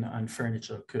bedding and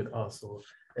furniture could also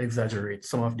exaggerate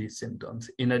some of these symptoms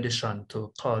in addition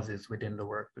to causes within the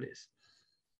workplace.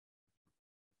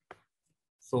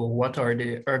 So what are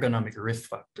the ergonomic risk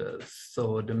factors?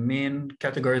 So the main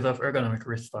categories of ergonomic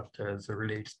risk factors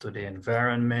relate to the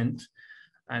environment,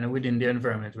 and within the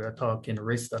environment, we are talking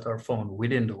risks that are found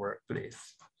within the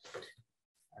workplace.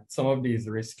 And some of these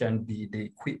risks can be the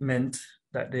equipment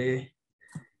that the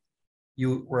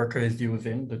worker is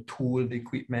using, the tool, the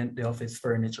equipment, the office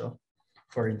furniture,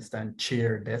 for instance,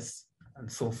 chair, desk, and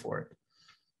so forth.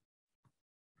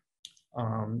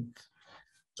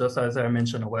 Just as I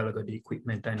mentioned a while ago, the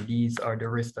equipment, and these are the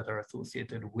risks that are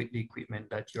associated with the equipment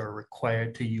that you're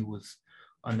required to use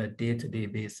on a day-to-day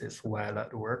basis while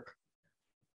at work.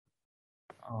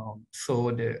 So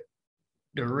the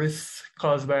risks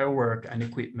caused by work and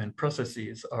equipment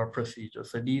processes or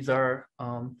procedures. So these are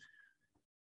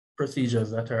procedures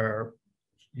that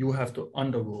you have to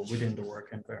undergo within the work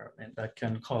environment that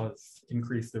can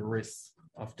increase the risk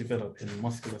of developing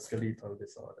musculoskeletal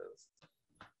disorders.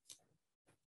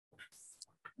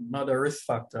 Another risk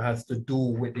factor has to do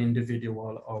with the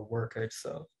individual or worker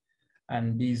itself.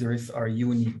 And these risks are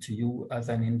unique to you as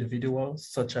an individual,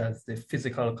 such as the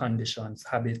physical conditions,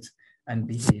 habits, and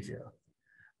behavior.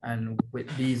 And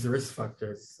with these risk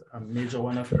factors, a major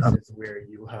one of this is where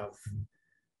you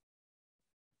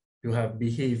have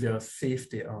behavior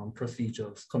safety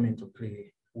procedures come into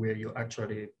play, where you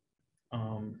actually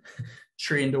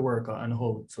train the worker on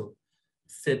how to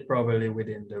sit properly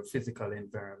within the physical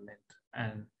environment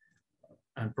and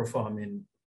performing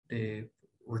the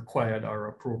required or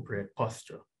appropriate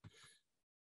posture.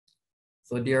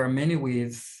 So there are many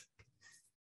ways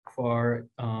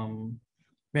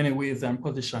and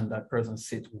positions that person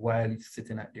sit while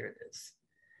sitting at their desk.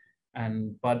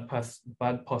 And bad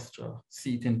posture,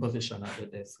 seating position at the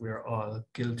desk. We're all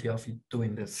guilty of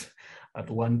doing this at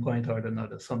one point or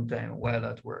another, sometime while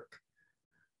at work.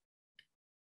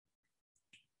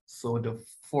 So the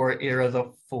 4 areas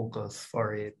of focus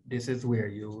for it, this is where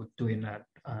you're doing that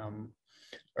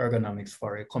ergonomics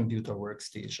for a computer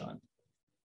workstation.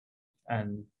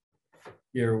 And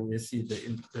here we see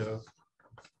the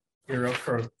area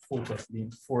of focus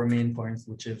being 4 main points,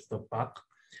 which is the back,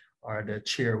 or the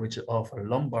chair, which offers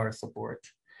lumbar support.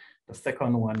 The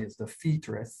second one is the feet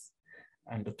rest.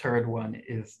 And the third one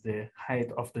is the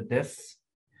height of the desk.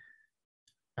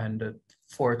 And the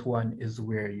fourth one is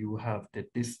where you have the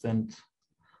distance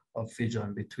of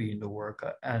vision between the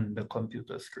worker and the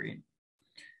computer screen.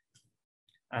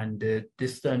 And the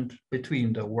distance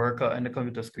between the worker and the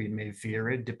computer screen may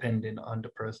vary depending on the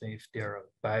person, if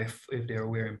they're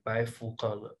wearing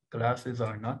bifocal glasses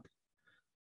or not.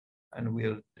 And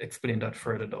we'll explain that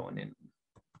further down in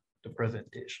the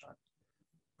presentation.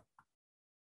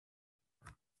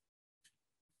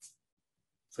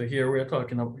 So here we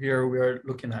are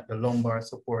looking at the lumbar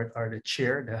support, or the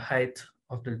chair, the height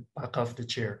of the back of the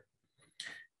chair.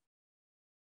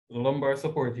 The lumbar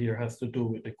support here has to do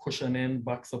with the cushioning,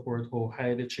 back support, how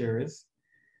high the chair is.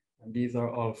 And these are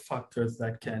all factors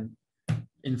that can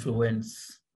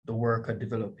influence the worker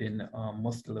developing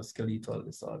musculoskeletal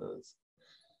disorders.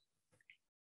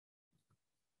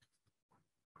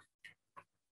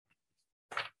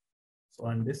 So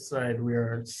on this side, we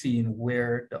are seeing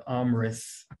where the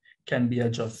armrests can be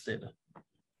adjusted.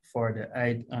 For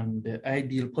the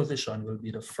ideal position will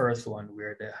be the first one,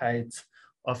 where the height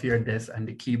of your desk and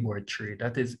the keyboard tray,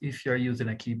 that is if you're using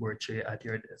a keyboard tray at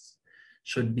your desk,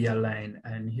 should be aligned.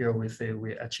 And here we say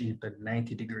we achieve the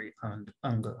 90-degree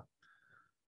angle.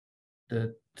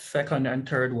 The second and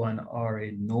third one are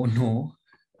a no-no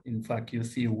In fact, you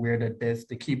see where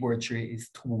the keyboard tray is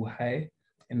too high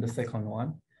in the second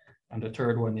one. And the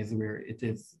third one is where it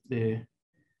is the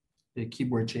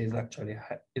keyboard tray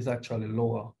is actually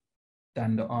lower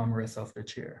than the armrest of the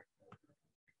chair.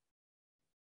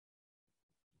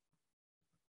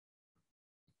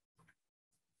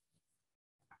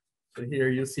 So here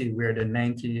you see where the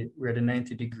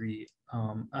 90 degree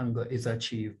angle is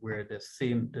achieved, where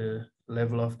the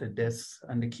level of the desk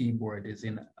and the keyboard is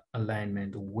in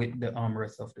alignment with the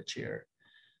armrest of the chair.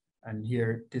 And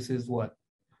here, this is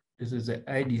the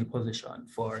ideal position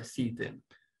for seating.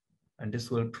 And this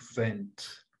will prevent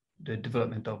the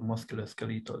development of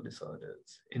musculoskeletal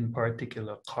disorders, in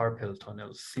particular carpal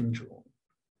tunnel syndrome.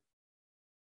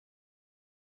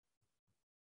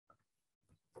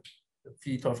 The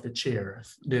feet of the chair,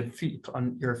 your feet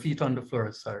on the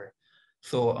floor, sorry.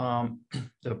 So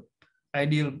the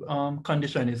ideal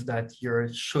condition is that you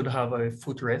should have a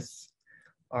footrest,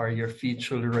 or your feet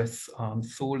should rest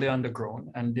solely on the ground.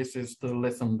 And this is to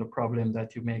lessen the problem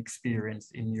that you may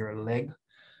experience in your leg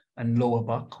and lower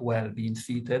back while being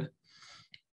seated.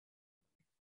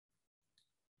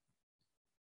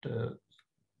 The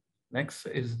next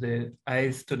is the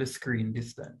eyes to the screen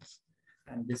distance.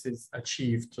 And this is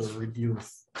achieved to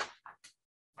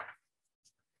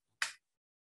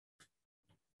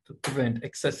prevent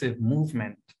excessive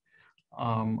movement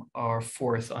or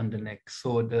force on the neck.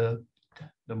 So the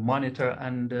monitor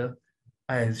and the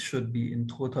eyes should be in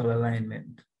total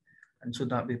alignment and should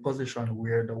not be positioned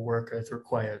where the worker is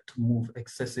required to move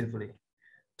excessively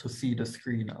to see the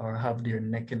screen or have their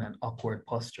neck in an awkward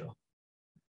posture.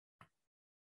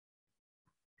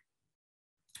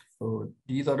 So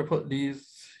these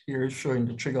here is showing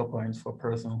the trigger points for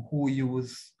person who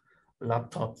use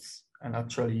laptops and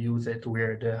actually use it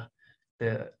where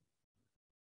the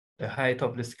height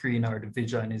of the screen or the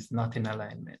vision is not in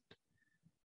alignment.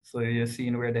 So you're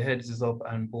seeing where the head is up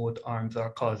and both arms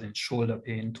are causing shoulder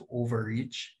pain to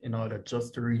overreach in order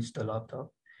just to reach the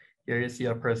laptop. Here you see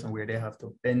a person where they have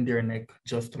to bend their neck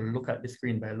just to look at the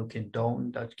screen by looking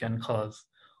down. That can cause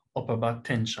upper back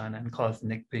tension and cause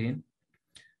neck pain.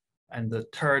 And the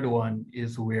third one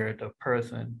is where the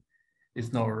person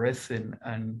is now resting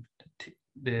and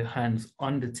the hands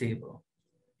on the table,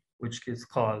 which is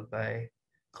caused by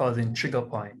causing trigger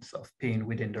points of pain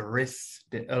within the wrists,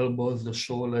 the elbows, the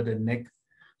shoulder, the neck.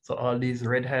 So all these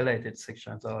red highlighted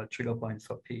sections are trigger points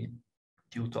for pain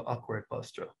due to awkward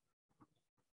posture.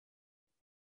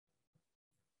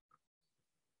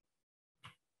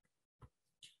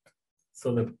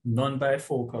 So the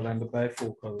non-bifocal and the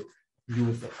bifocal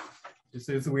user. This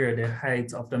is where the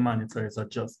height of the monitor is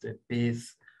adjusted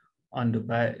based on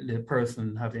the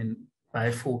person having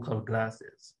bifocal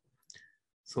glasses.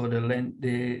 So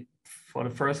for the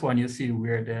first one, you see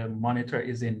where the monitor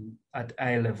is at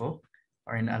eye level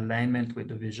or in alignment with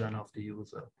the vision of the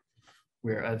user.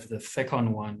 Whereas the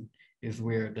second one is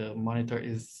where the monitor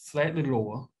is slightly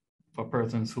lower for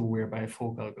persons who wear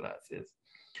bifocal glasses.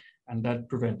 And that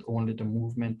prevents only the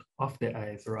movement of the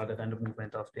eyes rather than the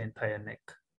movement of the entire neck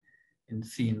in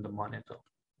seeing the monitor.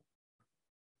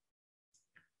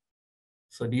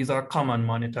 So these are common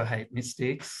monitor height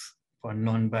mistakes for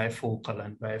non-bifocal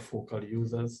and bifocal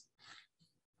users.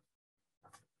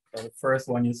 The first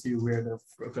one you see where the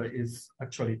focal is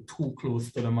actually too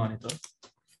close to the monitor,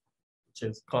 which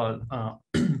is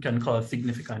can cause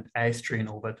significant eye strain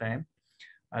over time.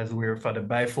 As where for the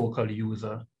bifocal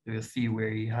user, you see where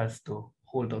he has to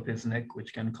hold up his neck,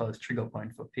 which can cause trigger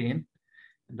point for pain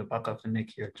in the back of the neck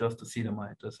here just to see the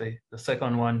monitor. Say the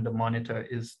second one, the monitor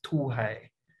is too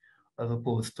high, as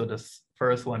opposed to the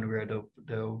first one where the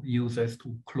user is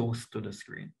too close to the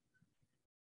screen.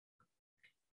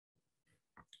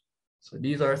 So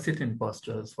these are sitting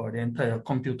postures for the entire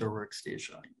computer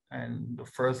workstation. And the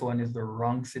first one is the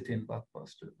wrong sitting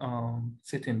posture,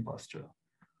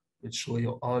 which show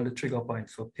you all the trigger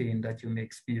points for pain that you may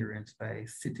experience by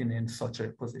sitting in such a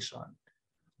position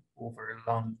over a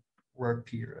long work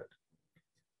period.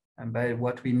 And by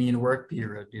what we mean work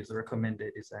period is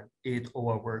recommended is an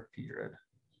 8-hour work period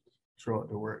throughout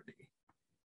the workday,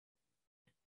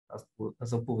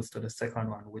 as opposed to the second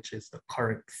one, which is the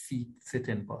correct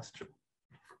sitting posture.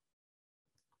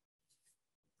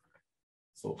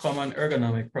 So common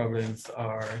ergonomic problems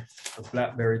are the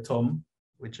BlackBerry thumb,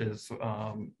 which is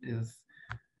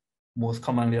most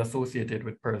commonly associated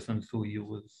with persons who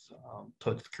use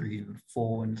touchscreen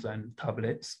phones and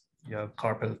tablets. You have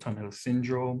carpal tunnel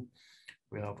syndrome,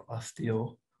 we have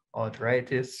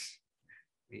osteoarthritis,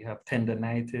 we have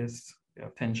tendinitis, we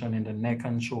have tension in the neck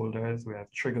and shoulders, we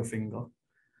have trigger finger.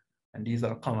 And these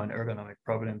are common ergonomic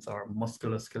problems or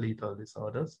musculoskeletal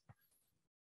disorders.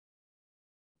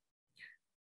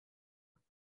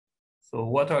 So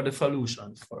what are the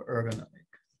solutions for ergonomic?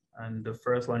 And the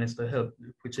first one is to help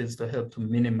to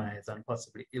minimize and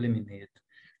possibly eliminate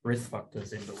risk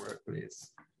factors in the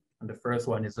workplace. And the first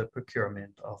one is the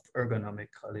procurement of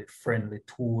ergonomically friendly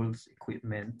tools,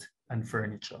 equipment, and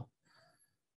furniture.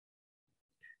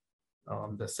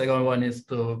 The second one is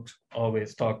to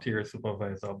always talk to your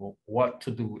supervisor about what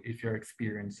to do if you're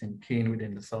experiencing pain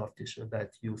within the soft tissue that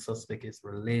you suspect is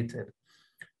related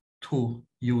to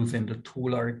using the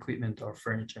tool or equipment or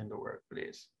furniture in the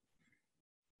workplace.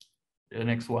 The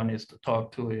next one is to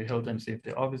talk to a health and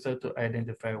safety officer to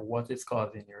identify what is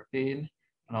causing your pain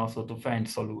and also to find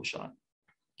solution.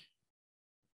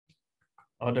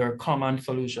 Other common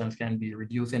solutions can be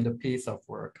reducing the pace of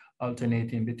work,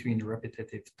 alternating between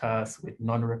repetitive tasks with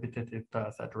non-repetitive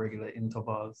tasks at regular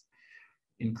intervals,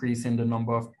 increasing the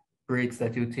number of breaks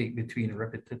that you take between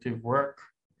repetitive work.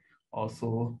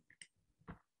 Also,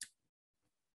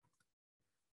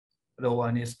 the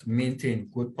one is to maintain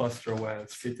good posture while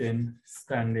sitting,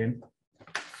 standing,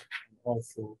 and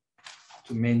also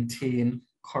to maintain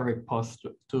correct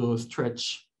posture, to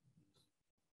stretch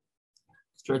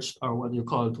or what you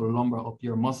call to lumber up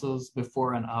your muscles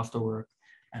before and after work,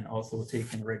 and also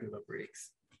taking regular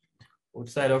breaks.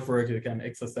 Outside of work, you can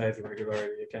exercise regularly.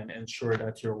 You can ensure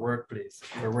that your workplace,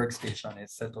 your workstation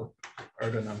is set up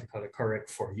ergonomically correct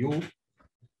for you.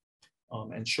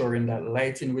 Ensuring that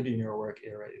lighting within your work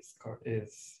area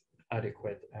is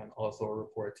adequate, and also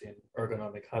reporting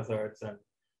ergonomic hazards and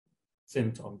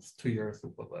symptoms to your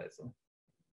supervisor.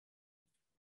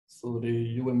 So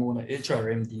the UWI Mona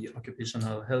HRMD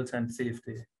Occupational Health and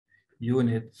Safety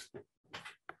Unit,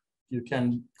 you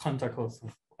can contact us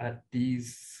at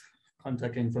these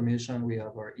contact information. We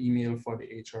have our email for the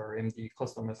HRMD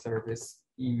customer service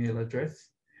email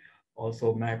address.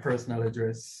 Also my personal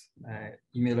address, my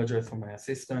email address for my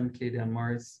assistant, Katie and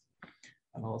Morris,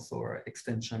 and also our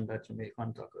extension that you may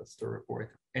contact us to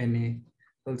report any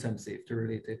health and safety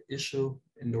related issue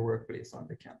in the workplace on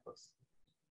the campus.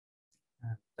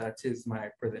 And that is my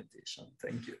presentation.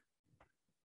 Thank you.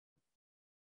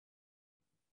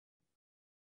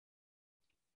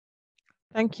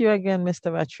 Thank you again,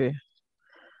 Mr. Rattray.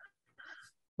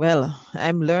 Well,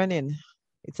 I'm learning.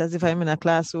 It's as if I'm in a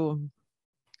classroom.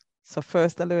 So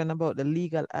first I learn about the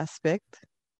legal aspect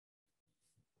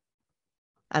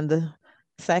and the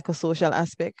psychosocial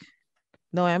aspect.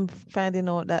 Now I'm finding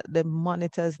out that the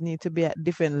monitors need to be at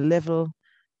different level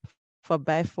for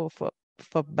bifocal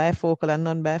and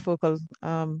non-bifocal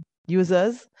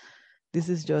users. This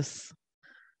is just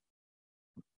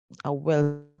a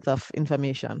wealth of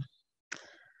information.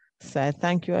 So I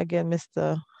thank you again,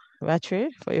 Mr.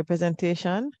 Rattray, for your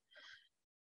presentation.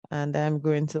 And I'm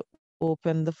going to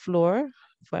open the floor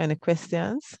for any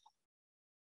questions.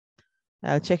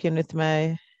 I'll check in with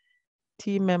my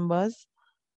team members.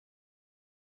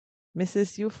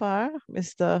 Mrs. Ufar,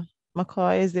 Mr.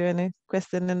 McCoy, is there any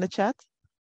question in the chat?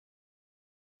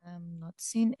 I'm not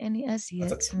seeing any as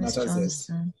yet, Ms.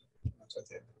 Johnston.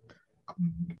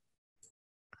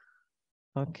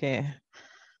 Okay.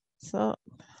 So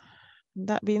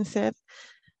that being said,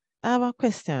 I have a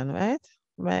question, right?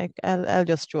 Mike, I'll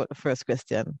just throw out the first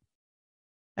question.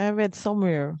 I read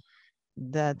somewhere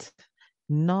that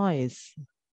noise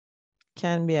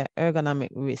can be an ergonomic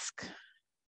risk.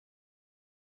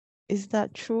 Is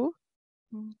that true?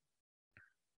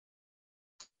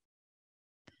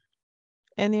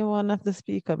 Any one of the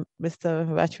speaker, Mr.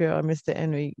 Rattray or Mr.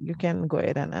 Henry, you can go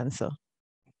ahead and answer.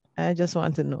 I just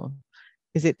want to know,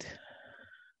 is it?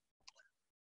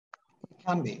 It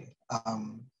can be.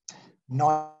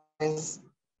 Noise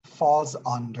falls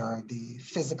under the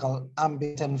physical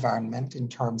ambient environment in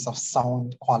terms of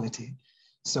sound quality.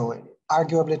 So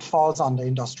arguably it falls under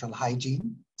industrial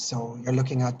hygiene. So you're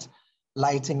looking at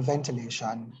lighting,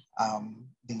 ventilation,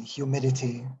 the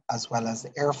humidity, as well as the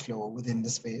airflow within the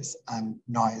space and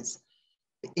noise.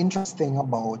 The interesting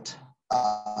about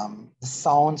the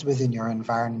sounds within your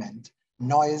environment,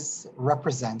 noise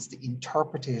represents the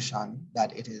interpretation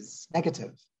that it is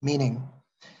negative, meaning,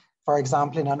 for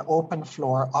example, in an open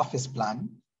floor office plan,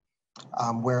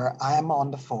 where I'm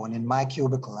on the phone in my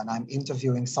cubicle and I'm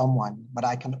interviewing someone, but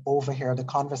I can overhear the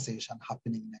conversation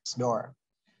happening next door.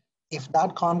 If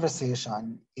that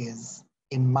conversation is,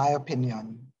 in my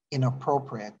opinion,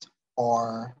 inappropriate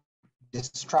or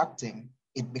distracting,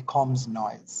 it becomes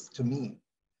noise to me.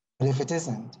 But if it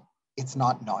isn't, it's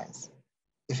not noise.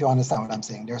 If you understand what I'm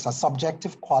saying, there's a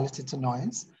subjective quality to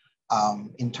noise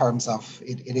in terms of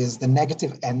it is the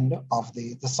negative end of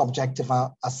the subjective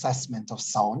assessment of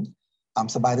sound.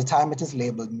 So by the time it is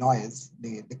labeled noise,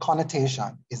 the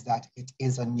connotation is that it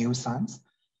is a nuisance.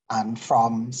 And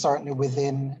from certainly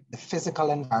within the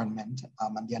physical environment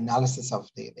and the analysis of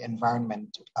the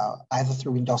environment, either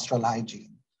through industrial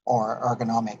hygiene or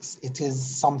ergonomics, it is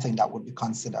something that would be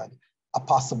considered a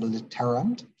possible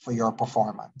deterrent for your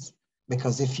performance.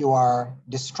 Because if you are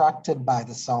distracted by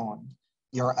the sound,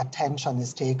 your attention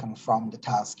is taken from the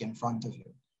task in front of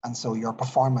you. And so your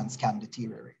performance can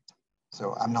deteriorate.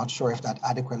 So I'm not sure if that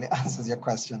adequately answers your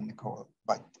question, Nicole,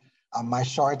 but my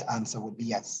short answer would be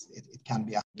yes, it can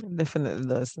be. It definitely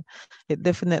does. It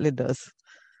definitely does.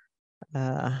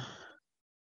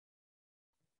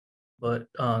 But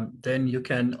then you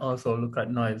can also look at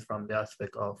noise from the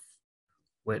aspect of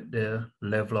with the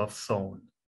level of sound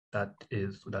that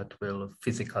will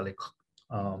physically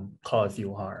cause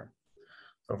you harm.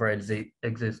 So for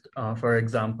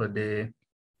example, the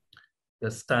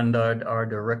standard or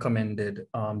the recommended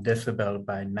decibel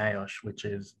by NIOSH, which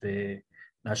is the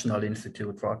National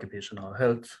Institute for Occupational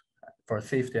Health, for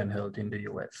Safety and Health in the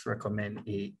US, recommend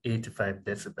a 85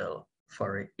 decibel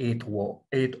for an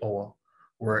 8-hour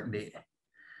workday.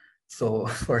 So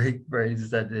for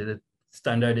instance, that the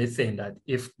standard is saying that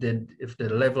if the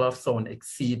level of sound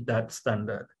exceed that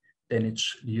standard, then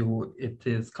it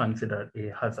is considered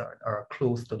a hazard or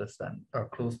close to the standard or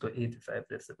close to 85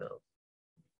 decibels.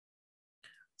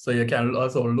 So you can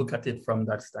also look at it from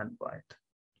that standpoint.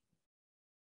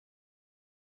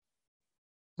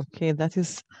 Okay,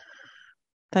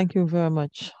 thank you very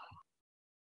much.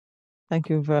 Thank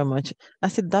you very much. I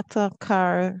see Dr.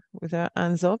 Carr with her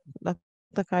hands up.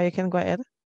 Dr. Carr, you can go ahead.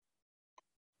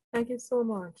 Thank you so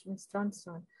much, Ms.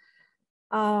 Johnston.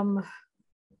 I'm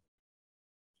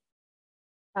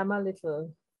a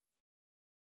little,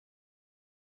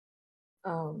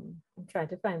 I'm trying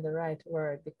to find the right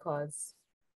word because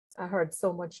I heard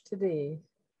so much today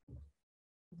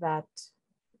that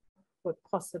would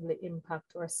possibly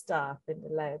impact our staff in the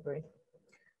library.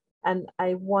 And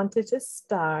I wanted to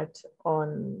start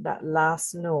on that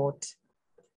last note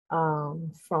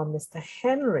from Mr.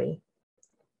 Henry,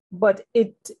 but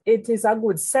it is a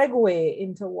good segue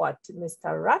into what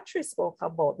Mr. Rattray spoke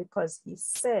about, because he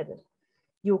said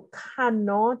you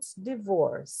cannot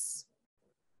divorce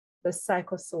the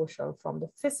psychosocial from the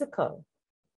physical.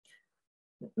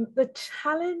 The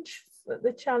challenge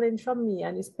for me,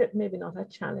 and it's maybe not a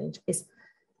challenge, is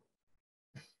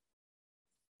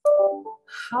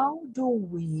how do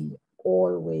we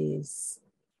always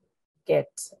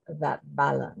get that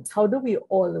balance? How do we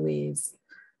always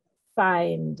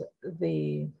find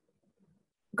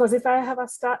because if I have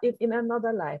in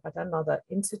another life at another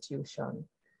institution,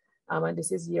 and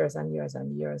this is years and years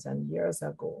and years and years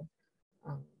ago,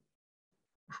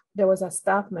 there was a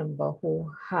staff member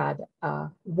who had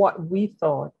what we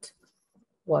thought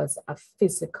was a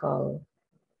physical,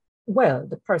 well,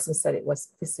 the person said it was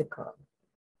physical.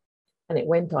 And it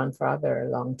went on for a very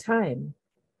long time.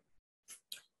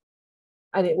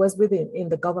 And it was in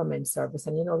the government service.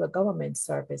 And you know, the government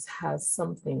service has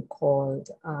something called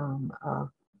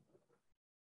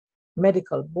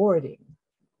medical boarding.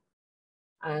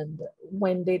 And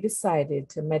when they decided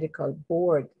to medical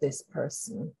board this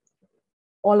person,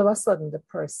 all of a sudden the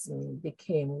person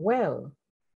became well.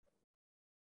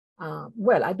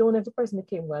 Well, I don't know if the person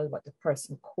became well, but the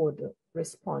person could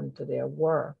respond to their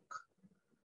work.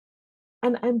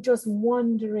 And I'm just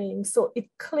wondering, so it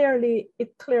clearly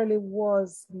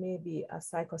was maybe a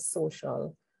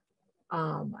psychosocial,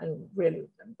 and really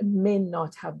may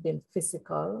not have been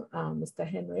physical, Mr.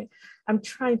 Henry. I'm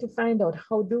trying to find out,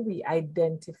 how do we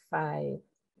identify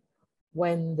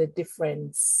when the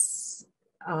difference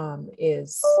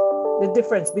is the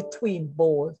difference between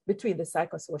the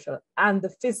psychosocial and the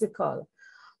physical,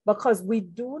 because we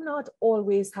do not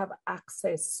always have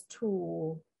access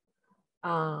to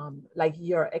like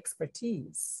your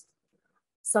expertise.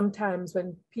 Sometimes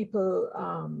when people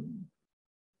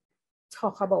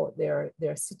talk about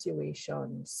their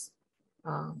situations,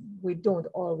 we don't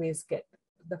always get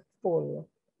the full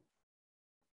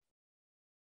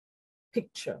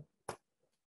picture.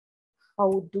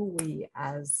 How do we,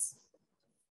 as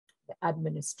the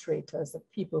administrators, the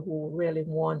people who really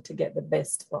want to get the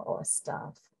best for our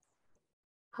staff,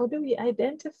 how do we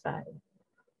identify?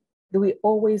 Do we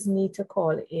always need to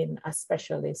call in a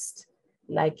specialist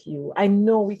like you? I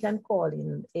know we can call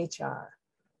in HR,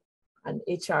 and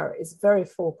HR is very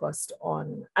focused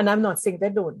on, and I'm not saying they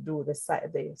don't do the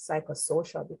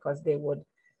psychosocial, because they would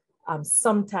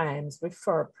sometimes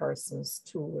refer persons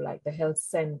to like the health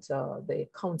center, the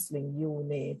counseling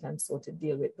unit, and so to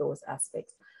deal with those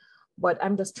aspects. But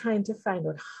I'm just trying to find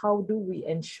out, how do we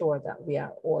ensure that we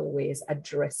are always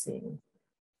addressing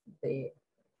the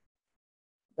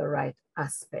right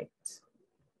aspect?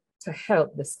 to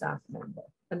help the staff member.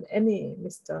 And any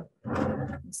Mr.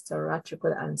 Rattray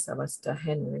could answer, Mr.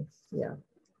 Henry. Yeah,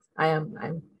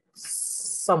 I'm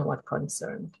somewhat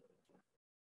concerned.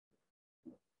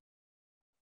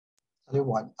 Tell you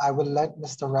what, I will let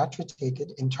Mr. Rattray take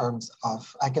it in terms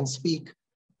of, I can speak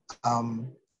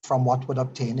from what would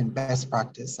obtain in best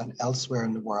practice and elsewhere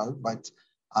in the world, but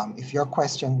if your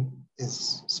question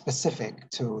is specific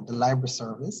to the library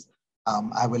service,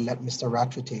 I will let Mr.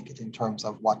 Rattray take it in terms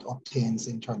of what obtains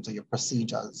in terms of your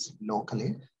procedures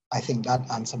locally. I think that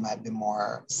answer might be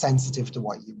more sensitive to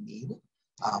what you need,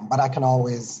 but I can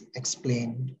always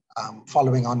explain,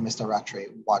 following on Mr. Rattray,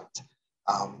 what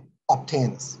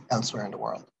obtains elsewhere in the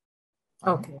world.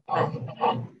 Okay.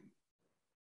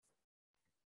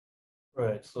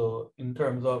 Right, so in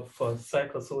terms of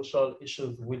psychosocial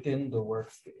issues within the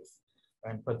workspace,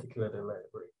 and particularly the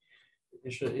library, the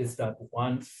issue is that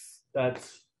once that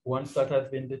has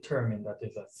been determined that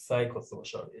is a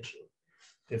psychosocial issue,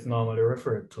 it is normally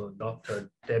referred to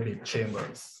Dr. Debbie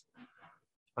Chambers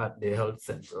at the health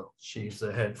center. She's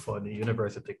the head for the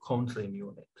university counseling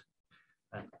unit.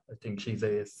 And I think she's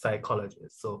a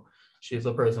psychologist. So she's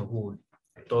a person who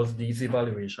does these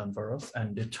evaluations for us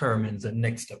and determines the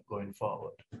next step going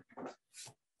forward.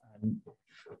 And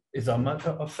it's a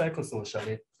matter of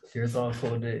psychosocial. There's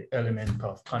also the element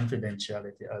of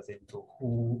confidentiality as into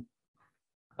who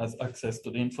has access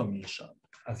to the information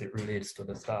as it relates to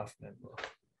the staff member.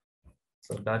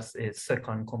 So that's a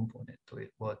second component to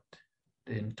it. But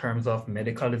in terms of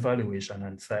medical evaluation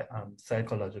and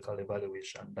psychological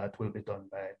evaluation, that will be done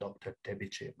by Dr. Debbie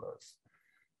Chambers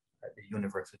at the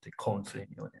University Counseling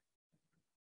Unit.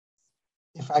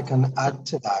 If I can add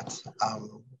to that,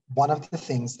 one of the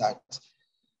things that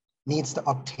needs to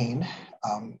obtain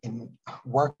in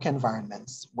work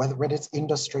environments, whether it's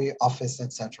industry, office,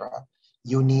 etc.,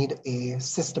 you need a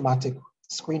systematic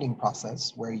screening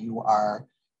process where you are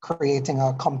creating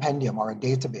a compendium or a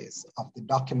database of the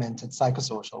documented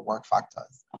psychosocial work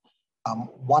factors.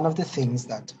 One of the things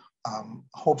that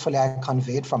hopefully I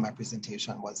conveyed from my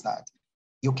presentation was that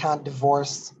you can't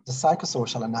divorce the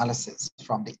psychosocial analysis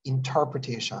from the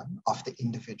interpretation of the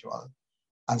individual.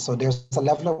 And so there's a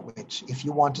level at which, if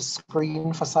you want to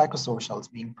screen for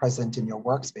psychosocials being present in your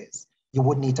workspace, you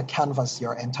would need to canvass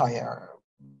your entire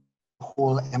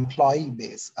whole employee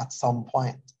base at some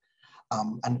point.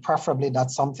 And preferably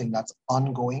that's something that's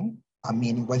ongoing,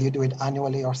 meaning whether you do it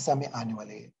annually or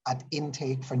semi-annually, at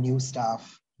intake for new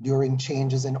staff, during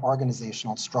changes in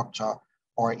organizational structure,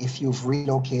 or if you've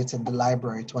relocated the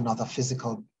library to another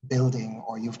physical building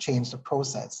or you've changed the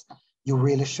process, you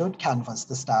really should canvass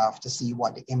the staff to see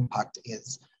what the impact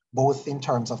is, both in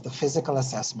terms of the physical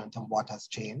assessment of what has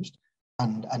changed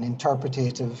and an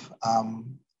interpretative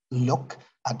look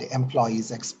at the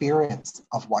employee's experience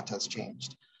of what has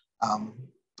changed.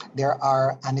 There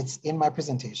are, and it's in my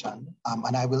presentation,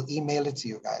 and I will email it to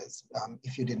you guys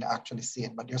if you didn't actually see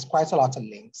it, but there's quite a lot of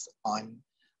links on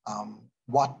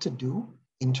what to do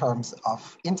in terms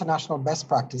of international best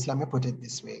practice. Let me put it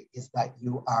this way, is that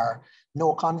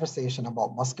no conversation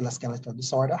about musculoskeletal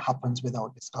disorder happens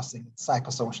without discussing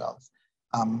psychosocials.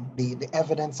 The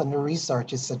evidence and the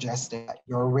research is suggesting that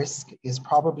your risk is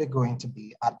probably going to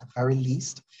be at the very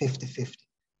least 50-50.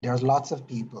 There's lots of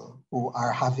people who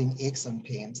are having aches and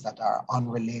pains that are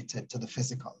unrelated to the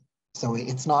physical. So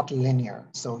it's not linear.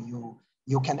 So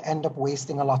you can end up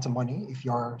wasting a lot of money if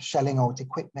you're shelling out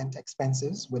equipment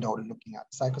expenses without looking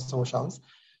at psychosocials.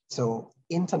 So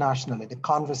internationally, the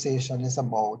conversation is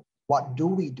about what do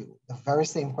we do? The very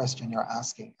same question you're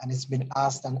asking, and it's been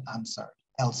asked and answered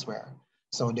elsewhere.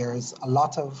 So there's a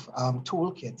lot of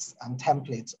toolkits and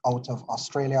templates out of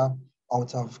Australia,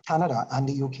 out of Canada and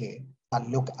the UK that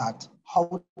look at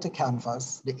how to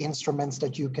canvas the instruments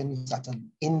that you can use at an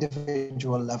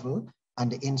individual level and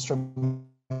the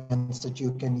instruments that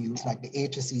you can use, like the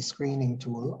HSE screening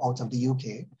tool out of the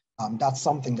UK. That's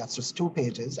something that's just 2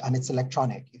 pages and it's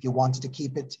electronic. If you wanted to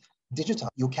keep it digital,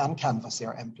 you can canvas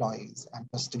your employees and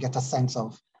just to get a sense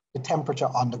of the temperature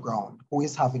on the ground, who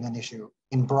is having an issue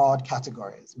in broad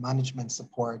categories, management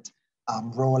support,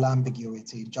 role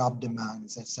ambiguity, job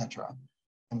demands, etc.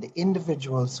 And the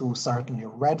individuals who certainly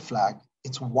red flag,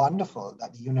 it's wonderful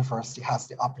that the university has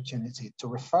the opportunity to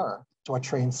refer to a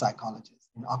trained psychologist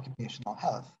in occupational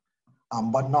health.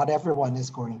 But not everyone is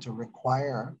going to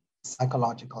require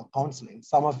psychological counseling.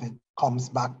 Some of it comes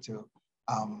back to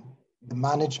the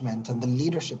management and the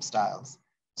leadership styles.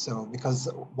 So because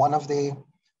one of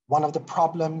the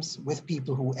problems with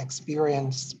people who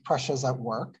experience pressures at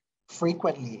work,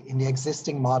 frequently in the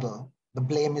existing model, the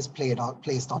blame is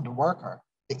placed on the worker.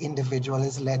 The individual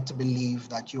is led to believe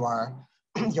that you are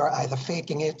you're either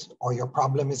faking it, or your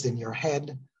problem is in your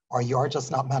head, or you're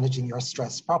just not managing your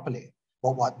stress properly.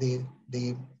 But what the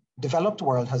developed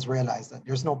world has realized that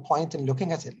there's no point in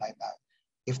looking at it like that.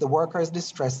 If the worker is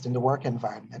distressed in the work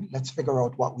environment, let's figure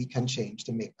out what we can change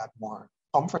to make that more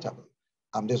comfortable.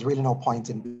 There's really no point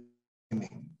in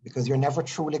blaming, because you're never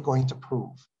truly going to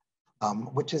prove,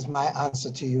 which is my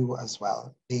answer to you as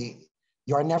well.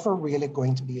 You're never really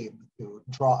going to be able to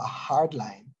draw a hard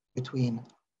line between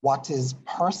what is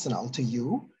personal to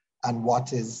you and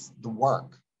what is the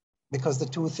work, because the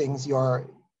two things, your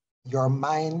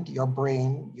mind, your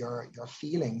brain, your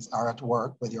feelings are at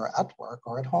work, whether you're at work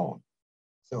or at home.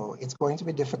 So it's going to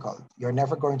be difficult. You're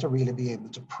never going to really be able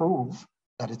to prove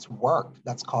that it's work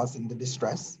that's causing the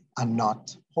distress and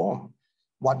not home.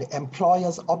 What the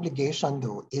employer's obligation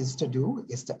though is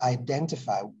to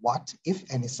identify what, if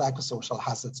any, psychosocial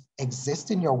hazards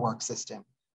exist in your work system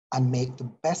and make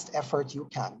the best effort you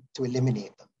can to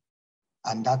eliminate them.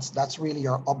 And that's really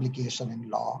your obligation in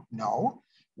law now,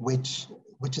 which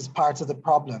is part of the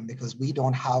problem, because we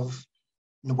don't have,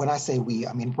 when I say we,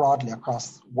 I mean broadly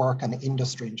across work and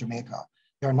industry in Jamaica,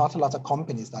 there are not a lot of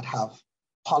companies that have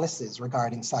policies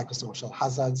regarding psychosocial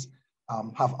hazards,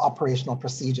 have operational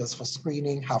procedures for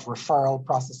screening, have referral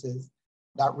processes.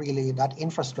 That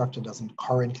infrastructure doesn't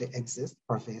currently exist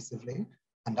pervasively,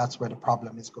 and that's where the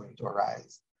problem is going to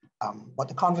arise. But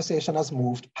the conversation has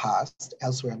moved past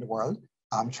elsewhere in the world,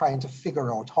 trying to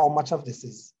figure out how much of this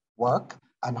is work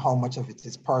and how much of it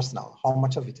is personal, how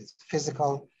much of it is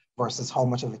physical versus how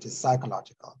much of it is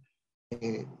psychological.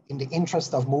 In the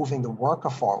interest of moving the worker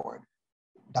forward,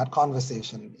 that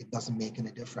conversation, it doesn't make any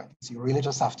difference. You really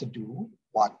just have to do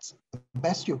what the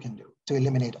best you can do to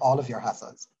eliminate all of your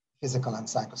hazards, physical and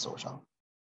psychosocial.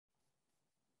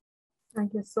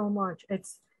 Thank you so much.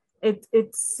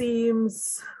 It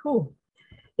seems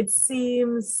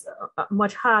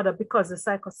much harder because the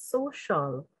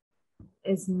psychosocial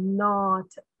is not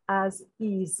as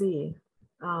easy.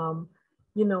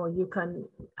 You know, you can,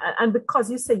 and because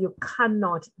you say you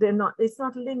cannot, it's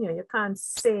not linear. You can't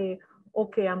say,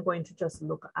 okay, I'm going to just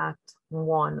look at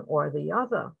one or the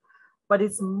other. But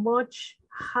it's much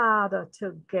harder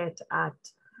to get at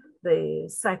the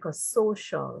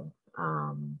psychosocial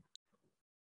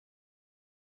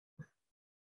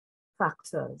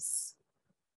factors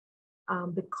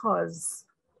because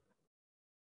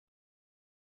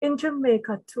in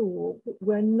Jamaica too,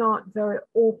 we're not very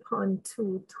open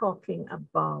to talking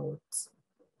about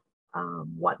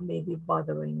what may be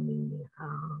bothering me,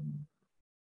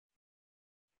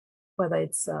 whether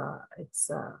it's a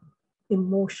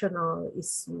emotional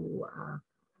issue,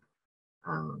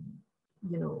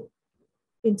 you know,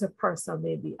 interpersonal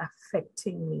may be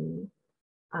affecting me,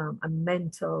 a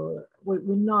mental.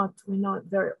 We're not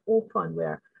very open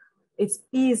where it's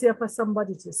easier for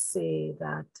somebody to say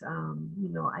that, you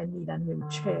know, I need a new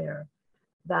chair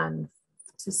than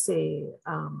to say,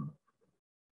 and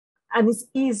it's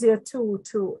easier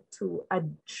to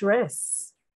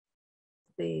address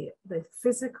the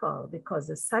physical, because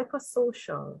the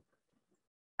psychosocial,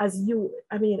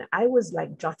 I was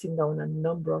like jotting down a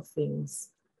number of things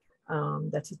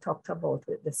that you talked about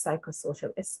with the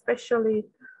psychosocial, especially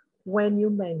when you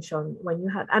mentioned, when you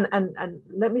had, and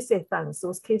let me say thanks,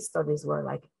 those case studies were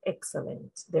like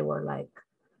excellent. They were like,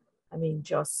 they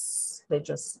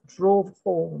just drove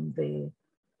home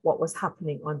what was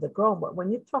happening on the ground. But when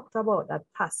you talked about that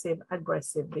passive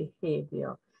aggressive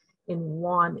behavior in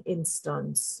one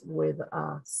instance with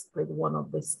one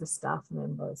of the staff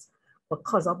members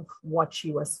because of what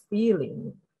she was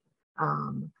feeling,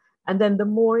 and then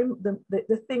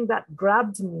the thing that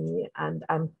grabbed me and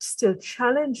I'm still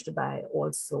challenged by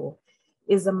also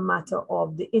is a matter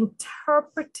of the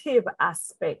interpretive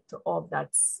aspect of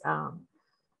that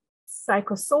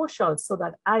psychosocial, so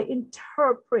that I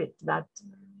interpret that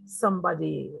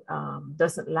somebody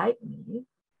doesn't like me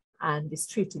and is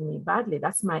treating me badly.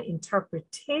 That's my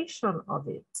interpretation of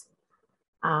it.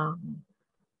 How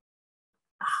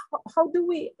do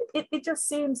we, it just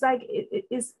seems like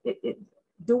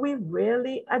do we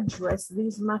really address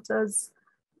these matters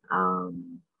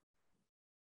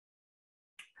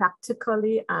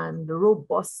practically and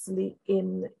robustly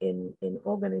in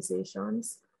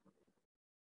organizations,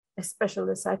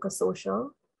 especially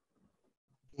psychosocial?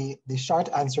 The short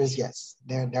answer is yes.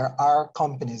 There are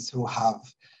companies who have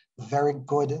very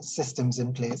good systems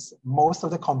in place. Most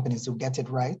of the companies who get it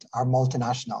right are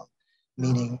multinational,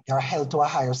 meaning they're held to a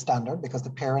higher standard because the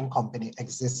parent company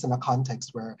exists in a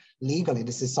context where legally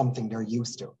this is something they're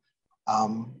used to.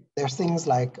 There's things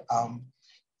like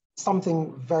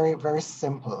something very, very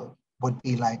simple would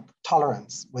be like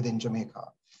tolerance within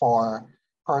Jamaica for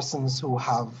persons who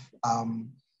have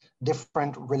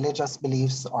different religious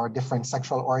beliefs or different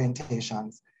sexual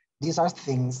orientations. These are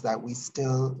things that we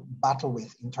still battle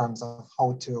with in terms of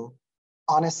how to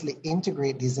honestly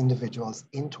integrate these individuals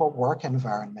into a work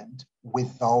environment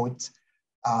without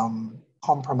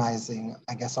compromising,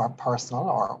 I guess, our personal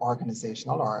or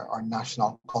organizational or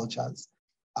national cultures.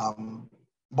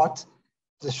 But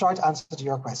the short answer to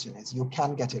your question is you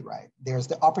can get it right. There's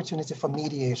the opportunity for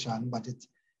mediation, but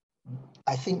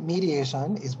I think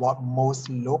mediation is what most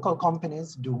local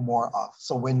companies do more of.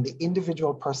 So when the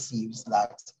individual perceives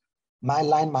that my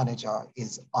line manager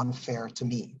is unfair to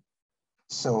me,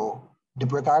 so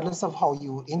regardless of how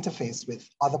you interface with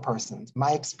other persons,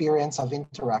 my experience of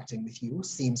interacting with you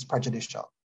seems prejudicial.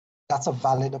 That's a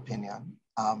valid opinion.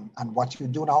 And what you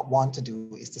do not want to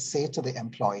do is to say to the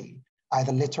employee,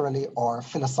 either literally or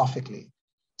philosophically,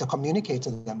 to communicate to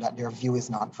them that their view is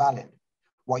not valid.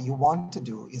 What you want to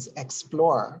do is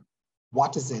explore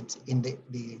what is it in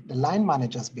the line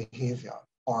manager's behavior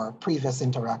or previous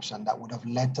interaction that would have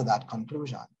led to that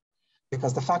conclusion.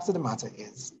 Because the fact of the matter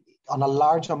is, on a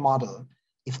larger model,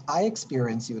 if I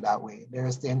experience you that way, there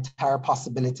is the entire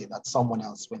possibility that someone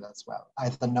else will as well,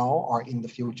 either now or in the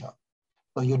future.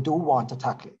 So you do want to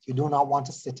tackle it. You do not want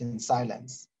to sit in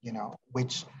silence,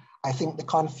 which I think the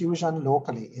confusion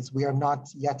locally is we are not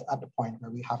yet at the point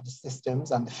where we have the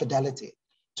systems and the fidelity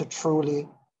to truly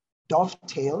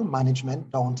dovetail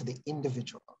management down to the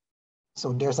individual.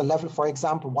 So there's a level, for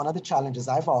example, one of the challenges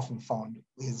I've often found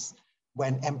is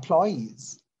when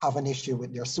employees have an issue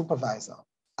with their supervisor,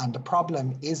 and the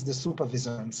problem is the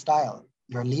supervision style,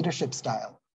 your leadership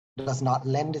style does not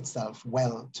lend itself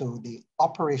well to the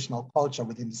operational culture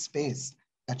within the space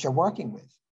that you're working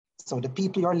with. So the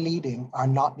people you're leading are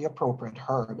not the appropriate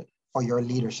herd for your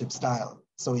leadership style.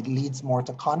 So it leads more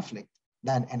to conflict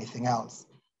than anything else.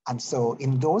 And so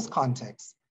in those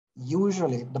contexts,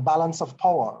 usually the balance of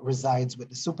power resides with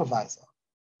the supervisor.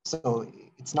 So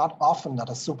it's not often that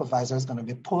a supervisor is going to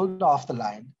be pulled off the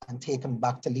line and taken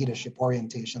back to leadership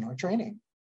orientation or training.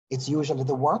 It's usually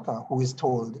the worker who is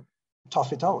told,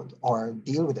 tough it out or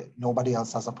deal with it. Nobody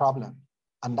else has a problem.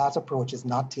 And that approach is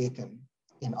not taken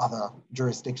in other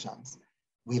jurisdictions.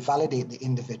 We validate the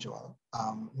individual.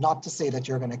 Not to say that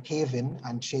you're going to cave in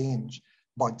and change,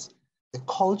 but the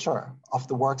culture of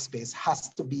the workspace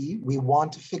has to be, we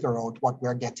want to figure out what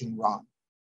we're getting wrong.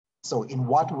 So in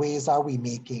what ways are we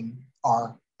making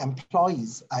our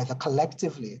employees, either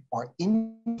collectively or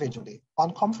individually,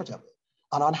 uncomfortable?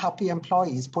 An unhappy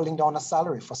employee is pulling down a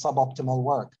salary for suboptimal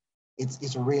work.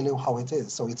 It's really how it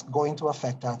is. So it's going to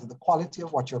affect either the quality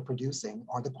of what you're producing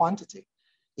or the quantity.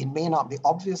 It may not be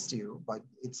obvious to you, but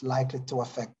it's likely to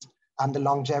affect and the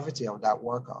longevity of that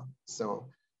worker. So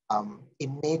it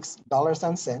makes dollars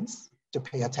and cents to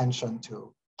pay attention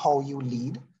to how you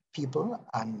lead people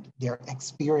and their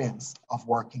experience of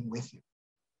working with you.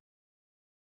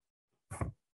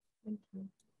 Thank you.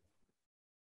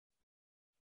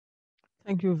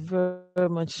 Thank you very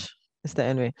much, Mr.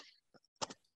 Henry.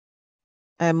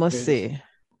 I must say,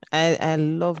 I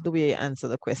love the way you answer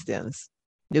the questions.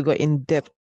 You go in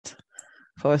depth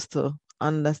for us to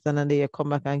understand, and then you come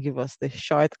back and give us the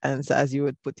short answer as you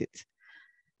would put it.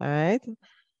 All right.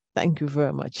 Thank you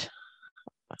very much.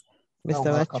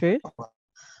 Mr. Rattray,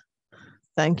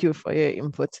 thank you for your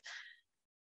input.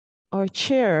 Our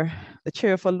chair, the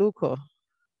chair for LHEWco,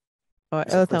 our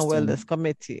Health and Wellness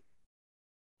Committee.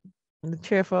 The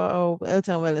chair for our Health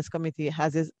and Wellness Committee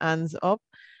has his hands up.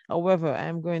 However,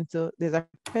 there's a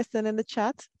question in the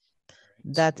chat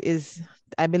that is,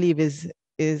 I believe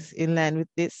is in line with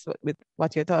this, with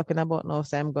what you're talking about now.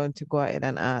 So I'm going to go ahead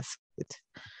and ask it.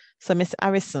 So Ms.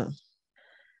 Harrison,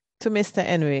 to Mr.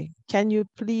 Henry, can you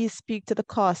please speak to the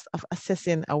cost of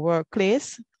assessing a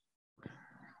workplace?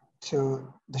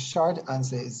 To the short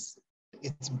answer is,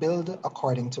 it's billed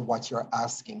according to what you're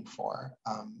asking for.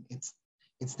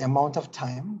 It's the amount of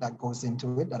time that goes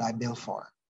into it that I bill for.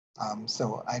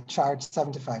 So I charge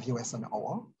 $75 US an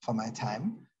hour for my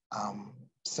time.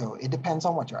 So it depends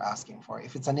on what you're asking for.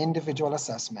 If it's an individual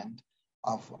assessment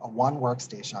of one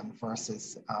workstation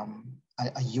versus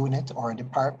a unit or a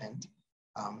department,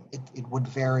 it would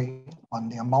vary on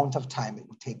the amount of time it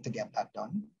would take to get that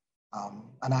done.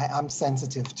 And I am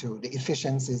sensitive to the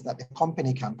efficiencies that the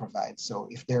company can provide. So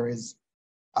if there is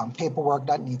paperwork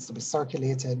that needs to be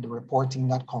circulated, the reporting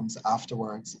that comes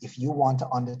afterwards, if you want to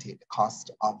undertake the cost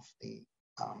of the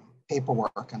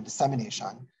paperwork and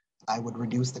dissemination, I would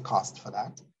reduce the cost for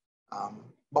that.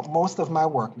 But most of my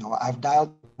work now, I've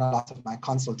dialed a lot of my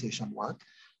consultation work,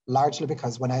 largely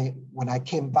because when I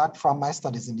came back from my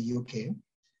studies in the UK,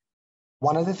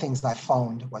 one of the things I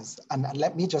found was, and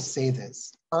let me just say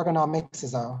this, ergonomics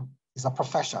is a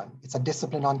profession. It's a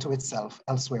discipline unto itself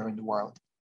elsewhere in the world.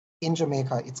 In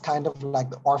Jamaica, it's kind of like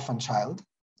the orphan child.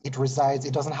 It resides,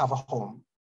 it doesn't have a home.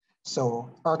 So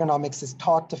ergonomics is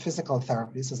taught to physical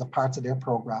therapists as a part of their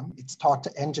program. It's taught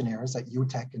to engineers at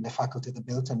UTech in the Faculty of the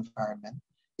Built Environment.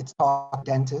 It's taught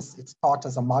to dentists. It's taught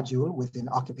as a module within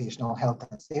occupational health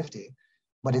and safety.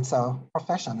 But it's a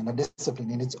profession and a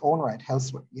discipline in its own right.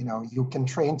 You can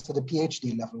train to the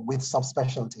PhD level with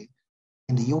subspecialty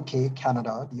in the UK,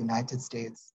 Canada, the United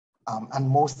States, and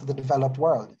most of the developed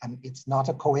world. And it's not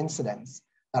a coincidence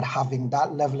that having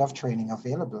that level of training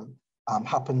available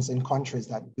happens in countries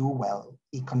that do well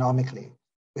economically,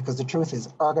 because the truth is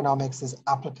ergonomics is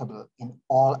applicable in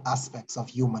all aspects of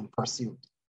human pursuit,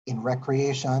 in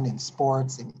recreation, in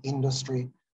sports, in industry.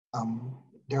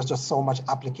 There's just so much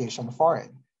application for it.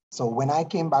 So when I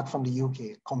came back from the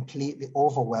UK, completely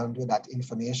overwhelmed with that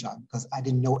information because I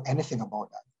didn't know anything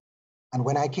about that. And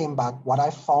when I came back, what I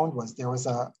found was there was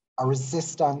a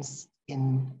resistance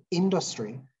in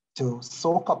industry to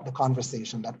soak up the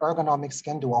conversation that ergonomics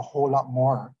can do a whole lot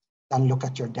more than look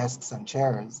at your desks and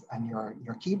chairs and your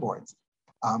keyboards.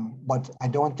 But I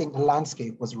don't think the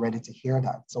landscape was ready to hear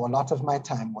that. So a lot of my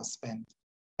time was spent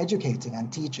educating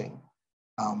and teaching.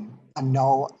 And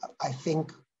now I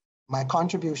think my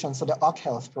contributions to the OC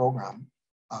Health program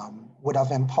would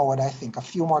have empowered, I think, a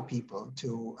few more people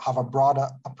to have a broader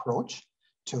approach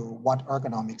to what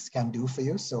ergonomics can do for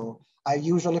you. So I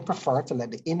usually prefer to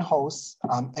let the in-house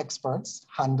experts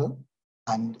handle.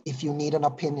 And if you need an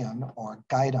opinion or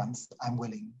guidance, I'm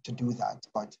willing to do that.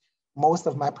 But most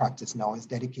of my practice now is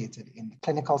dedicated in the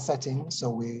clinical setting.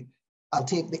 So I'll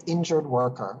take the injured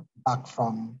worker back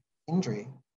from injury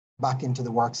back into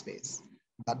the workspace.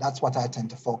 That's what I tend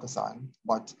to focus on.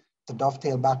 But to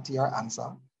dovetail back to your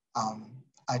answer,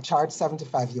 I charge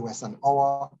 75 US an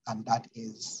hour, and that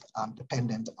is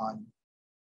dependent on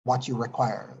what you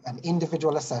require. An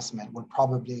individual assessment would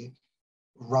probably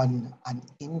run an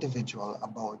individual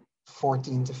about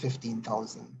 14 to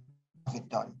 15,000 of it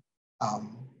done.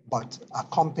 But a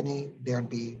company, there'd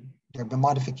be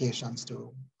modifications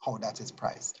to how that is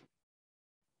priced.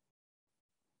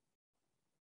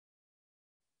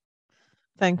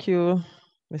 Thank you,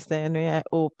 Mr. Henry. I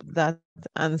hope that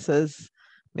answers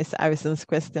Ms. Harrison's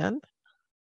question.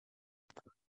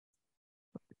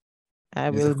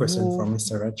 There's a question from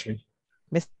Mr. Rattray.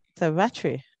 Mr.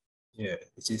 Rattray. Yeah,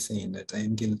 it is saying that I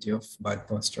am guilty of bad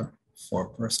posture for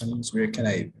persons. Where can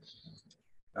I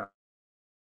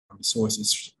source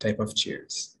this type of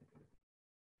chairs?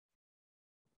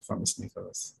 From Ms.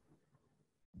 Nicholas.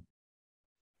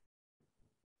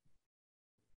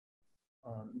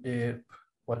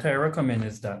 What I recommend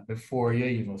is that before you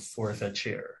even source a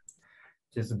chair,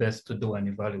 it is best to do an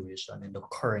evaluation in the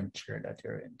current chair that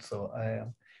you're in. So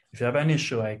if you have an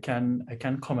issue, I can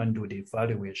come and do the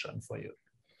evaluation for you.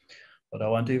 But I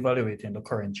want to evaluate in the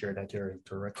current chair that you're in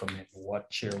to recommend what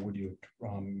chair would you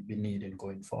be needing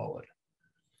going forward.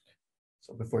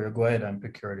 So before you go ahead and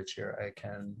procure the chair, I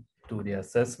can do the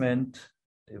assessment,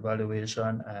 the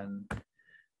evaluation, and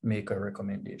make a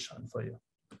recommendation for you.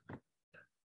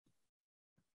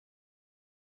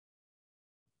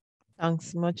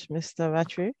 Thanks much, Mr.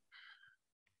 Rattray.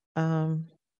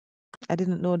 I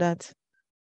didn't know that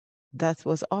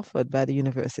was offered by the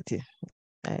university.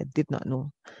 I did not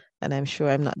know. And I'm sure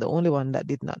I'm not the only one that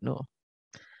did not know.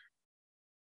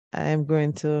 I'm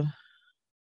going to,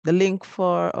 the link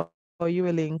for our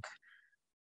UWI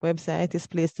website is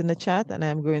placed in the chat, and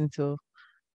I'm going to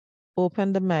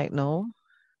open the mic now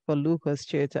for Lucas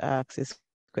Chair to ask his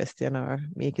question or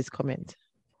make his comment.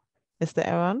 Mr.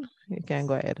 Heron, you can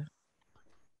go ahead.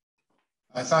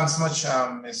 Thanks much,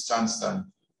 Ms.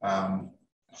 Johnston. I'm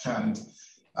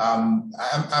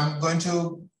going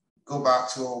to go back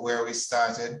to where we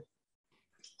started.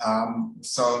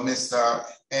 So Mr.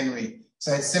 Henry,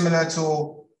 so it's similar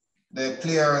to the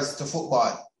players to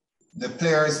football. The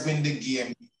players win the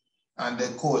game and the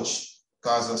coach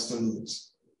causes us to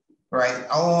lose, right?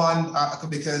 I want,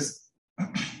 because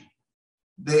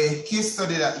the case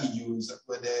study that you used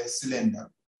with the cylinder,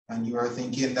 and you are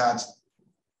thinking that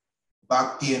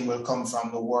back pain will come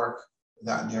from the work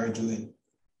that they're doing.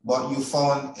 But you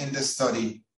found in the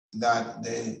study that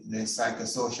the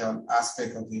psychosocial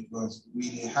aspect of it was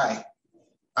really high.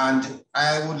 And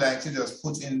I would like to just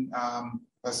put in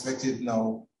perspective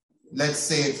now, let's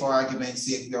say for argument's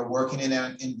sake, we are working in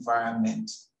an environment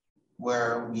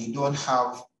where we don't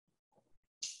have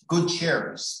good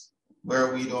chairs,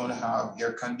 where we don't have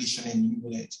air conditioning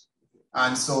unit.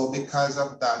 And so because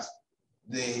of that,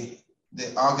 the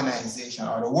organization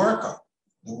or the worker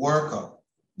the worker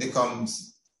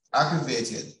becomes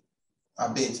aggravated a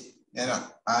bit, you know,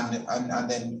 and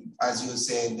then, as you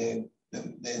say,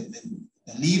 the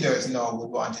leaders now would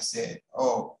want to say,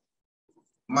 oh,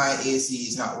 my AC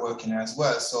is not working as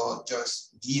well, so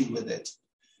just deal with it.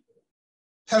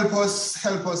 Help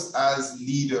us as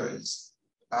leaders.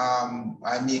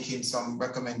 I'm making some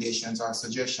recommendations or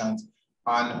suggestions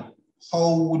on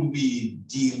how would we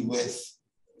deal with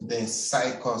the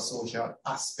psychosocial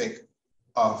aspect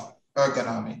of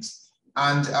ergonomics.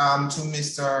 And to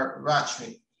Mr.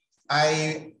 Rattray,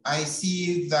 I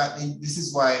see that this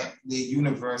is why the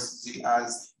university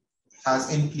has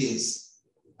in place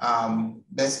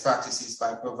best practices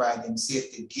by providing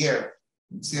safety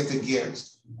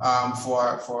gears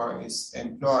for its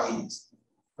employees,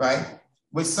 right?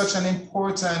 With such an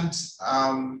important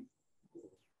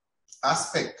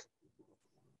aspect,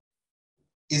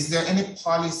 is there any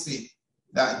policy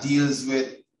that deals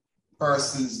with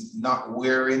persons not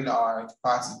wearing or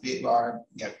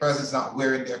persons not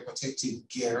wearing their protective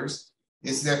gears?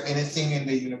 Is there anything in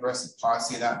the university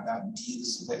policy that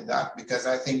deals with that? Because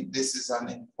I think this is an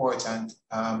important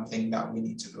thing that we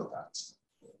need to look at.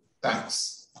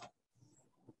 Thanks.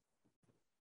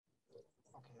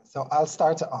 Okay, so I'll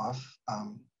start off.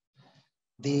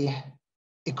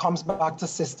 It comes back to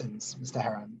systems, Mr.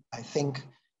 Heron. I think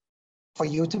for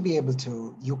you to be able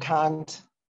to, you can't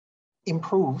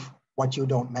improve what you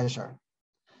don't measure.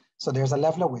 So there's a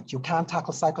level at which you can't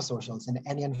tackle psychosocials in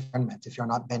any environment if you're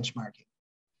not benchmarking.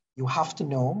 You have to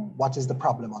know what is the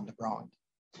problem on the ground.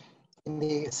 In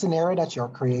the scenario that you're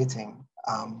creating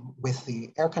with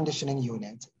the air conditioning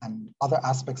unit and other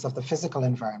aspects of the physical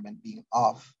environment being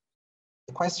off,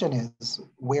 the question is,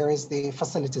 where is the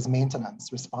facilities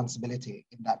maintenance responsibility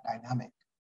in that dynamic?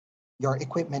 Your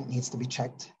equipment needs to be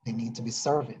checked, they need to be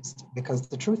serviced, because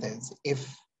the truth is,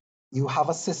 if you have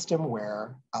a system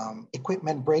where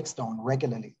equipment breaks down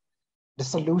regularly, the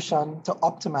solution to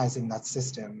optimizing that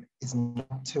system is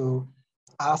not to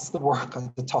ask the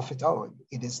worker to tough it out.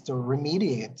 It is to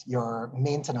remediate your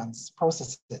maintenance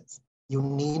processes. You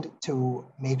need to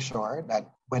make sure that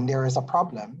when there is a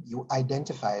problem, you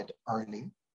identify it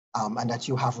early and that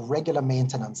you have regular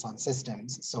maintenance on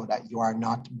systems so that you are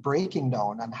not breaking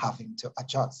down and having to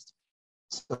adjust.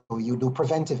 So you do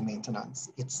preventive maintenance.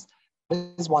 This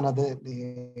is one of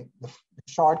the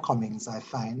shortcomings I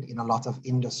find in a lot of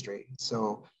industry.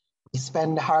 So we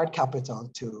spend hard capital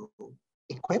to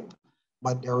equip,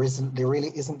 but there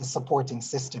really isn't the supporting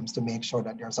systems to make sure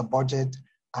that there's a budget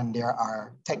and there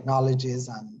are technologies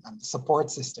and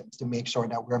support systems to make sure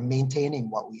that we're maintaining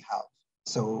what we have.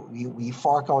 So we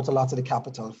fork out a lot of the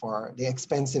capital for the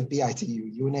expensive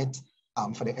BITU unit,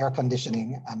 for the air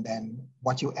conditioning, and then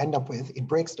what you end up with, it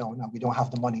breaks down and we don't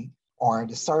have the money, or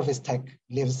the service tech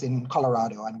lives in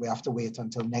Colorado and we have to wait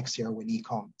until next year when he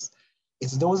comes.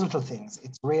 It's those little things.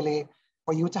 It's really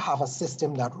for you to have a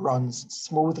system that runs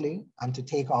smoothly and to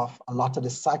take off a lot of the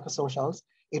psychosocials.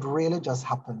 It really just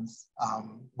happens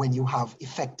when you have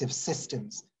effective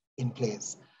systems in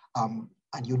place.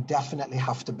 And you definitely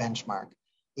have to benchmark.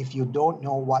 If you don't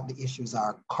know what the issues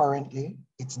are currently,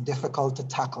 it's difficult to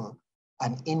tackle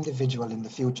an individual in the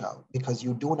future because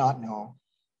you do not know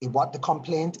what the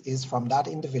complaint is from that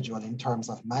individual in terms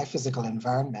of my physical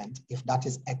environment, if that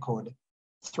is echoed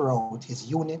throughout his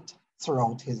unit,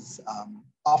 throughout his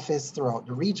office, throughout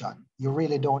the region. You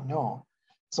really don't know.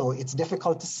 So it's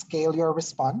difficult to scale your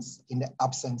response in the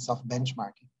absence of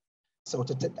benchmarking. So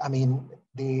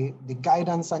the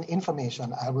guidance and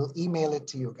information, I will email it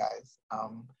to you guys,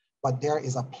 but there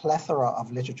is a plethora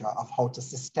of literature of how to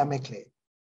systemically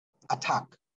attack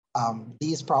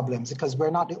these problems, because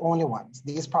we're not the only ones.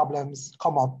 These problems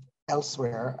come up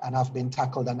elsewhere and have been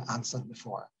tackled and answered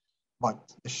before. But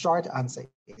the short answer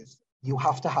is you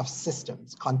have to have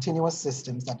systems, continuous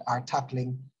systems that are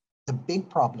tackling the big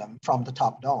problem from the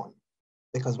top down.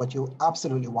 Because what you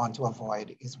absolutely want to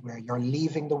avoid is where you're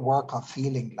leaving the worker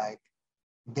feeling like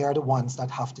they're the ones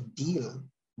that have to deal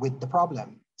with the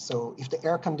problem. So if the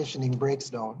air conditioning breaks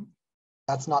down,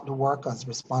 that's not the worker's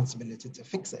responsibility to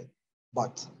fix it.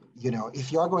 But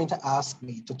if you're going to ask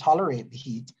me to tolerate the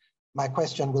heat, my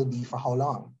question will be for how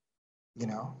long,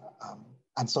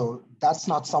 and so that's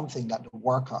not something that the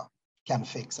worker can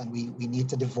fix. And we need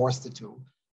to divorce the two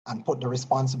and put the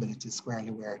responsibility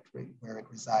squarely where it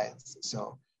resides.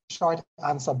 So short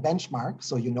answer, benchmark,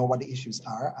 so you know what the issues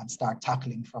are and start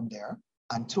tackling from there.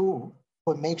 And two,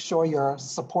 but make sure your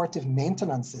supportive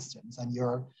maintenance systems and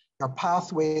your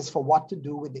pathways for what to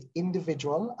do with the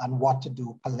individual and what to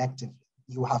do collectively.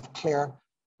 You have clear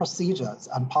procedures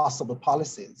and possible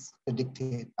policies to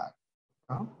dictate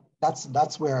that.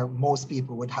 That's where most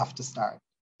people would have to start.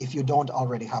 if you don't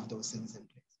already have those things in place.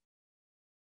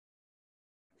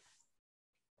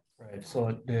 Right,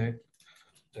 so the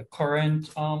current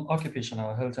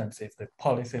occupational health and safety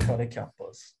policy for the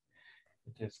campus,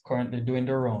 it is currently doing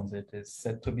the rounds. It is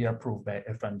set to be approved by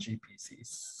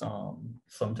FNGPCs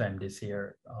sometime this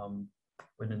year,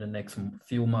 within the next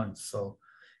few months. So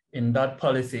in that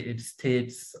policy, it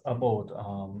states about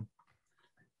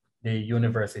the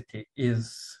university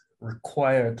is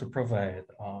required to provide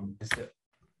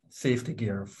safety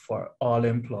gear for all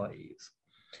employees,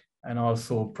 and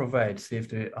also provide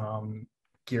safety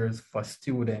gears for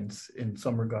students in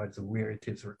some regards where it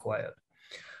is required.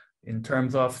 In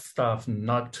terms of staff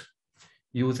not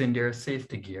using their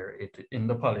safety gear, in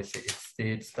the policy, it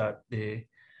states that the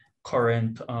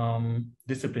current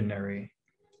disciplinary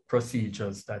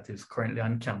procedures that is currently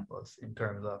on campus in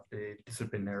terms of the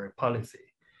disciplinary policy,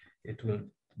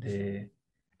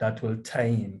 that will tie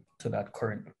in to that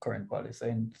current policy.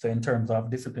 And so in terms of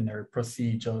disciplinary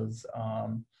procedures,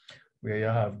 where you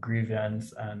have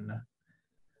grievance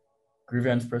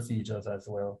procedures as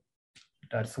well,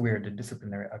 that's where the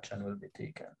disciplinary action will be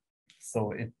taken.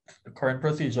 So the current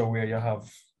procedure where you have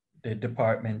the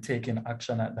department taking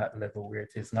action at that level, where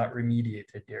it is not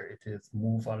remediated there, it is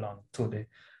move along to the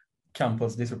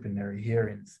campus disciplinary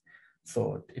hearings.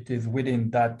 So it is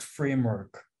within that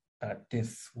framework that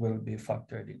this will be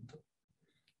factored into.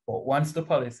 But once the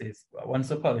policy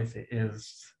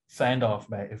is signed off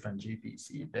by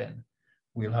FNGPC, then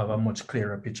we'll have a much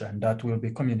clearer picture, and that will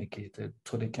be communicated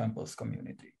to the campus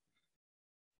community.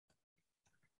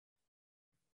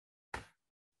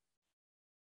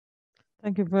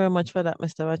 Thank you very much for that,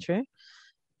 Mr. Rattray.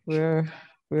 We're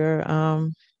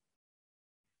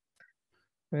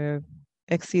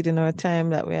exceeding our time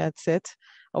that we had set.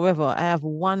 However, I have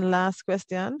one last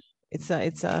question. It's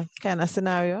a kind of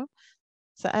scenario.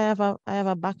 So I have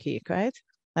a backache, right?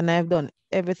 And I've done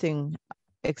everything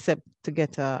except to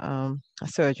get a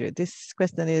surgery. This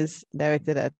question is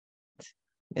directed at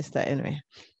Mr. Henry.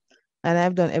 And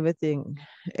I've done everything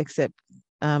except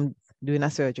doing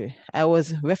a surgery. I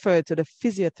was referred to the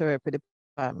physiotherapy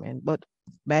department, but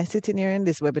by sitting here in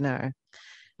this webinar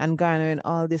and garnering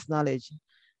all this knowledge,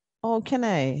 how can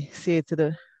I say to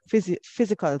the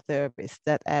physical therapist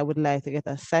that I would like to get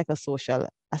a psychosocial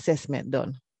assessment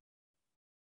done?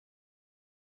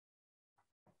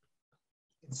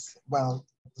 Well,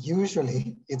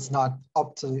 usually it's not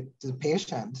up to the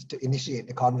patient to initiate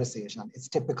the conversation. It's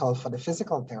typical for the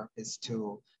physical therapist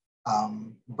to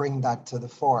bring that to the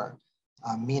fore.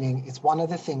 Meaning it's one of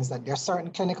the things that there are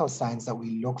certain clinical signs that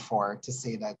we look for to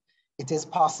say that it is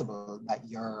possible that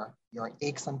your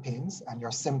aches and pains and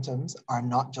your symptoms are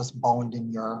not just bound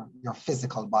in your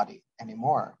physical body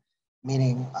anymore.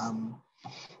 Meaning,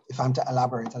 if I'm to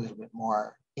elaborate a little bit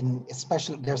more,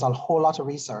 especially there's a whole lot of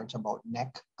research about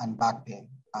neck and back pain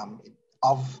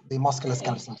of the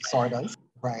musculoskeletal disorders,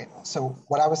 right? So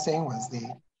what I was saying was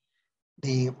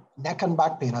the neck and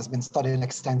back pain has been studied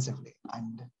extensively,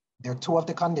 and there are two of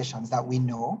the conditions that we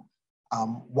know.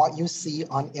 What you see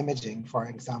on imaging, for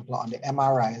example, on the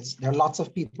MRIs, there are lots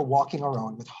of people walking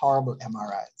around with horrible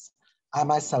MRIs. I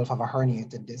myself have a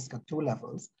herniated disc at 2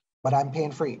 levels, but I'm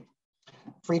pain-free.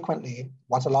 Frequently,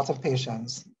 what a lot of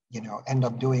patients, end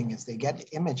up doing is they get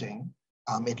imaging,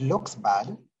 it looks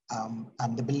bad,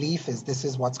 and the belief is this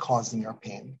is what's causing your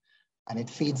pain. And it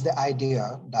feeds the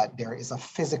idea that there is a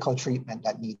physical treatment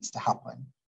that needs to happen.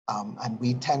 And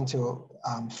we tend to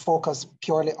focus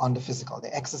purely on the physical,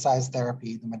 the exercise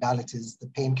therapy, the modalities, the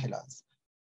painkillers.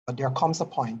 But there comes a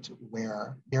point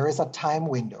where there is a time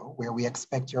window where we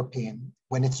expect your pain,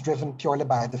 when it's driven purely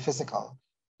by the physical,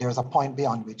 there's a point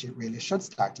beyond which it really should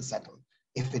start to settle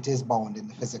if it is bound in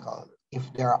the physical. If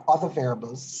there are other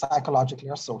variables, psychologically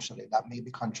or socially, that may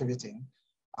be contributing,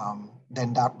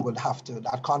 then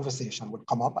that conversation would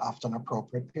come up after an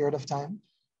appropriate period of time.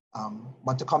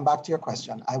 But to come back to your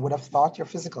question, I would have thought your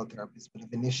physical therapist would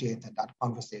have initiated that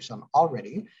conversation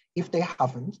already. If they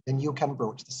haven't, then you can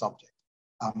broach the subject,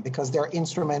 because there are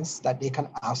instruments that they can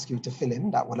ask you to fill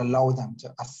in that will allow them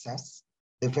to assess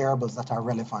the variables that are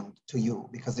relevant to you,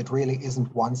 because it really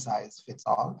isn't one size fits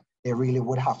all. They really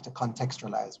would have to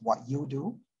contextualize what you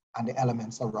do and the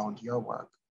elements around your work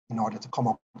in order to come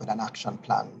up with an action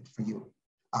plan for you.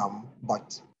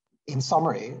 But in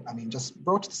summary, just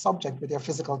broach the subject with your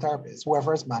physical therapist,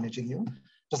 whoever is managing you.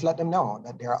 Just let them know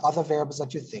that there are other variables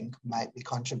that you think might be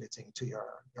contributing to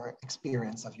your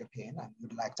experience of your pain, and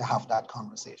you'd like to have that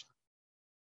conversation.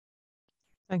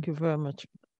 Thank you very much,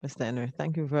 Mr. Henry.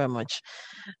 Thank you very much.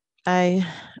 I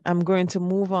am going to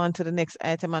move on to the next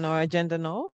item on our agenda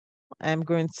now. I'm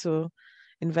going to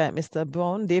invite Mr.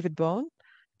 Brown, David Brown,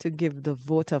 to give the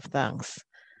vote of thanks.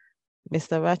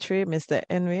 Mr. Rattray, Mr.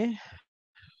 Henry,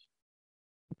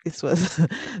 this was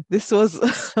this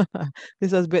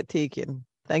was breathtaking.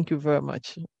 Thank you very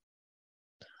much.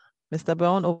 Mr.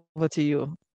 Brown, over to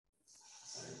you.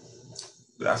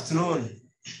 Good afternoon.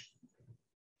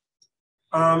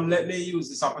 Let me use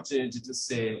this opportunity to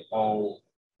say how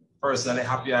personally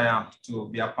happy I am to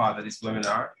be a part of this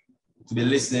webinar, to be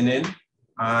listening in,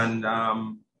 and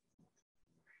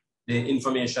the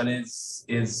information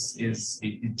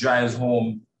it drives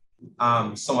home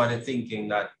some of the thinking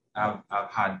that I've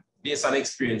had based on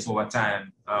experience over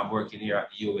time working here at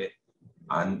the UWI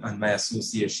and my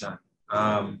association.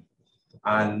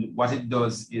 And what it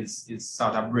does is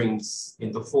sort of brings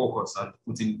into focus and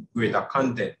put in greater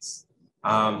context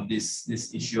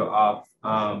this issue of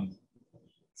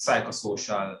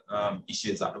psychosocial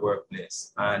issues at the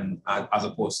workplace and as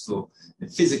opposed to the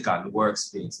physical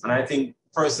workspace. And I think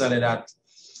personally that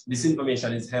this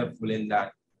information is helpful in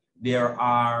that there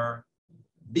are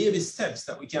baby steps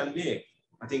that we can make.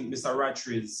 I think Mr.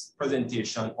 Rattray's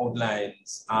presentation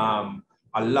outlines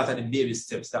a lot of the baby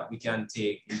steps that we can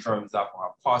take in terms of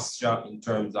our posture, in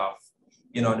terms of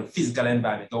the physical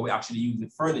environment, how we actually use the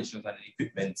furniture and the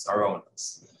equipment around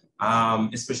us,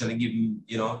 especially given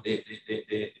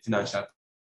the financial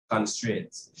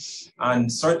constraints.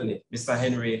 And certainly, Mr.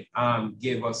 Henry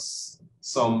gave us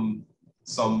some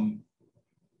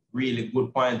really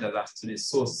good pointers as to the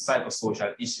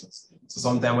psychosocial issues. So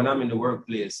sometimes when I'm in the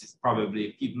workplace, it's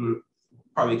probably people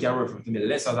probably can refer to me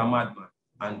less as a madman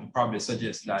and probably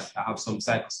suggest that I have some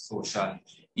psychosocial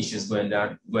issues going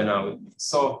on with me.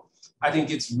 So I think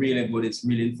it's really good. It's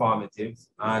really informative,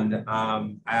 and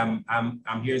I'm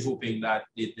here hoping that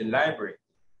the library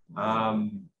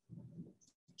can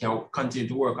continue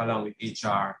to work along with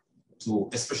HR to,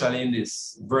 especially in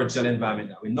this virtual environment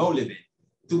that we now live in,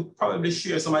 to probably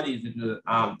share some of these little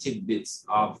tidbits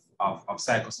of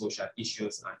psychosocial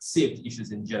issues and safety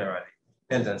issues in general,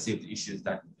 health and safety issues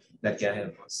that can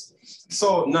help us.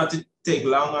 So not to take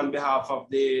long, on behalf of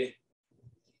the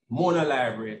Mona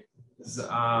Library,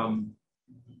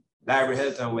 Library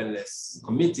Health and Wellness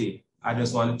Committee, I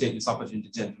just want to take this opportunity,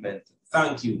 gentlemen, to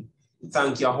thank you.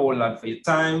 Thank you a whole lot for your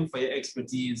time, for your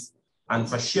expertise, and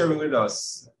for sharing with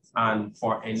us and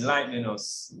for enlightening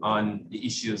us on the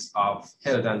issues of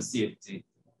health and safety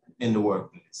in the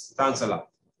workplace. Thanks a lot.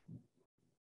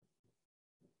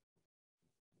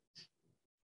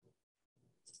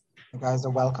 You guys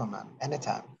are welcome, man.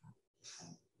 Anytime.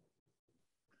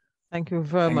 Thank you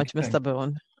very much, Mr.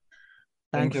 Brown.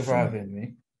 Thank you for having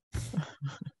me.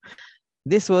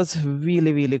 This was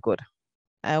really, really good.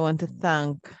 I want to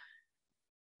thank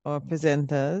our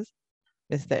presenters,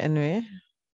 Mr. Henry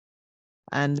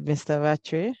and Mr.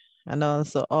 Rattray, and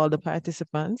also all the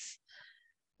participants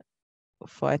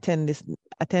for attending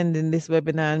this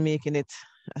webinar and making it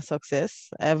a success.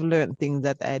 I've learned things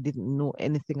that I didn't know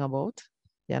anything about.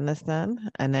 You understand?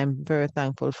 And I'm very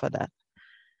thankful for that.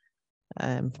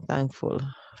 I'm thankful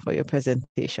for your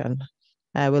presentation.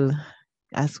 I will,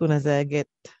 as soon as I get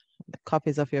the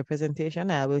copies of your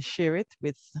presentation, I will share it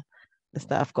with the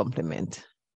staff complement.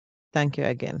 Thank you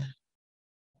again.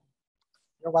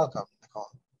 You're welcome,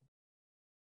 Nicole.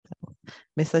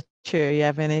 Mr. Chair, you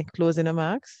have any closing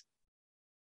remarks?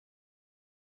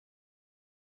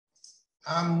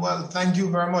 Well, thank you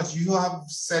very much. You have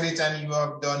said it and you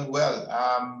have done well.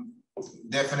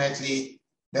 Definitely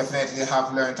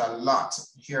have learned a lot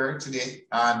here today.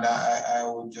 And I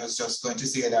was just going to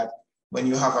say that when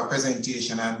you have a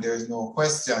presentation and there's no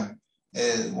question,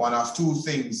 one of two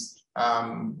things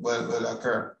will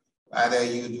occur. Either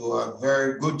you do a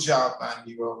very good job and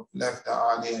you have left the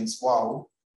audience wow,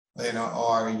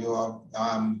 or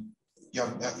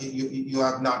you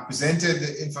have not presented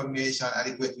the information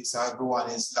adequately, so everyone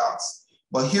is lost.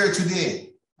 But here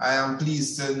today, I am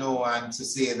pleased to know and to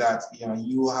say that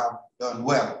you have done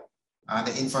well, and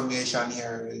the information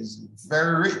here is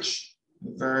very rich,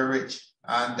 very rich.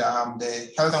 And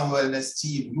the Health and Wellness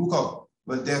team, UWI,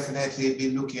 will definitely be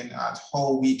looking at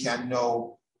how we can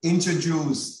now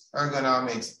introduce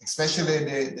ergonomics, especially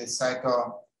the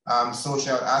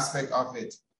psychosocial aspect of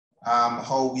it,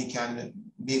 how we can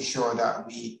make sure that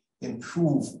we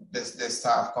improve the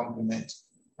staff complement,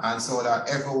 and so that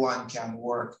everyone can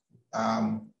work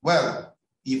well,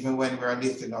 even when we're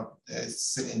lifting up the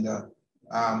cylinder,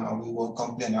 and we won't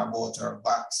complain about our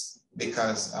backs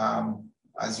because,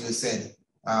 as you said,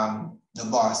 the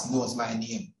boss knows my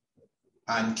name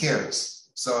and cares.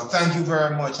 So thank you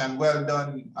very much, and well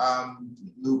done,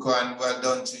 Luca, and well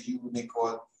done to you,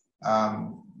 Nicole,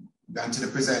 and to the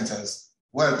presenters.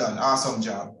 Well done, awesome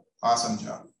job, awesome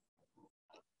job.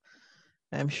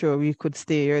 I'm sure we could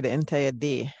stay here the entire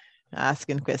day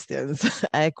asking questions.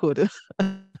 I could.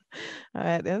 All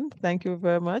right, then. Thank you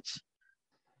very much.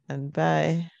 And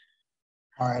bye.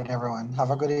 All right, everyone.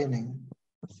 Have a good evening.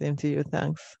 Same to you.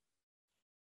 Thanks.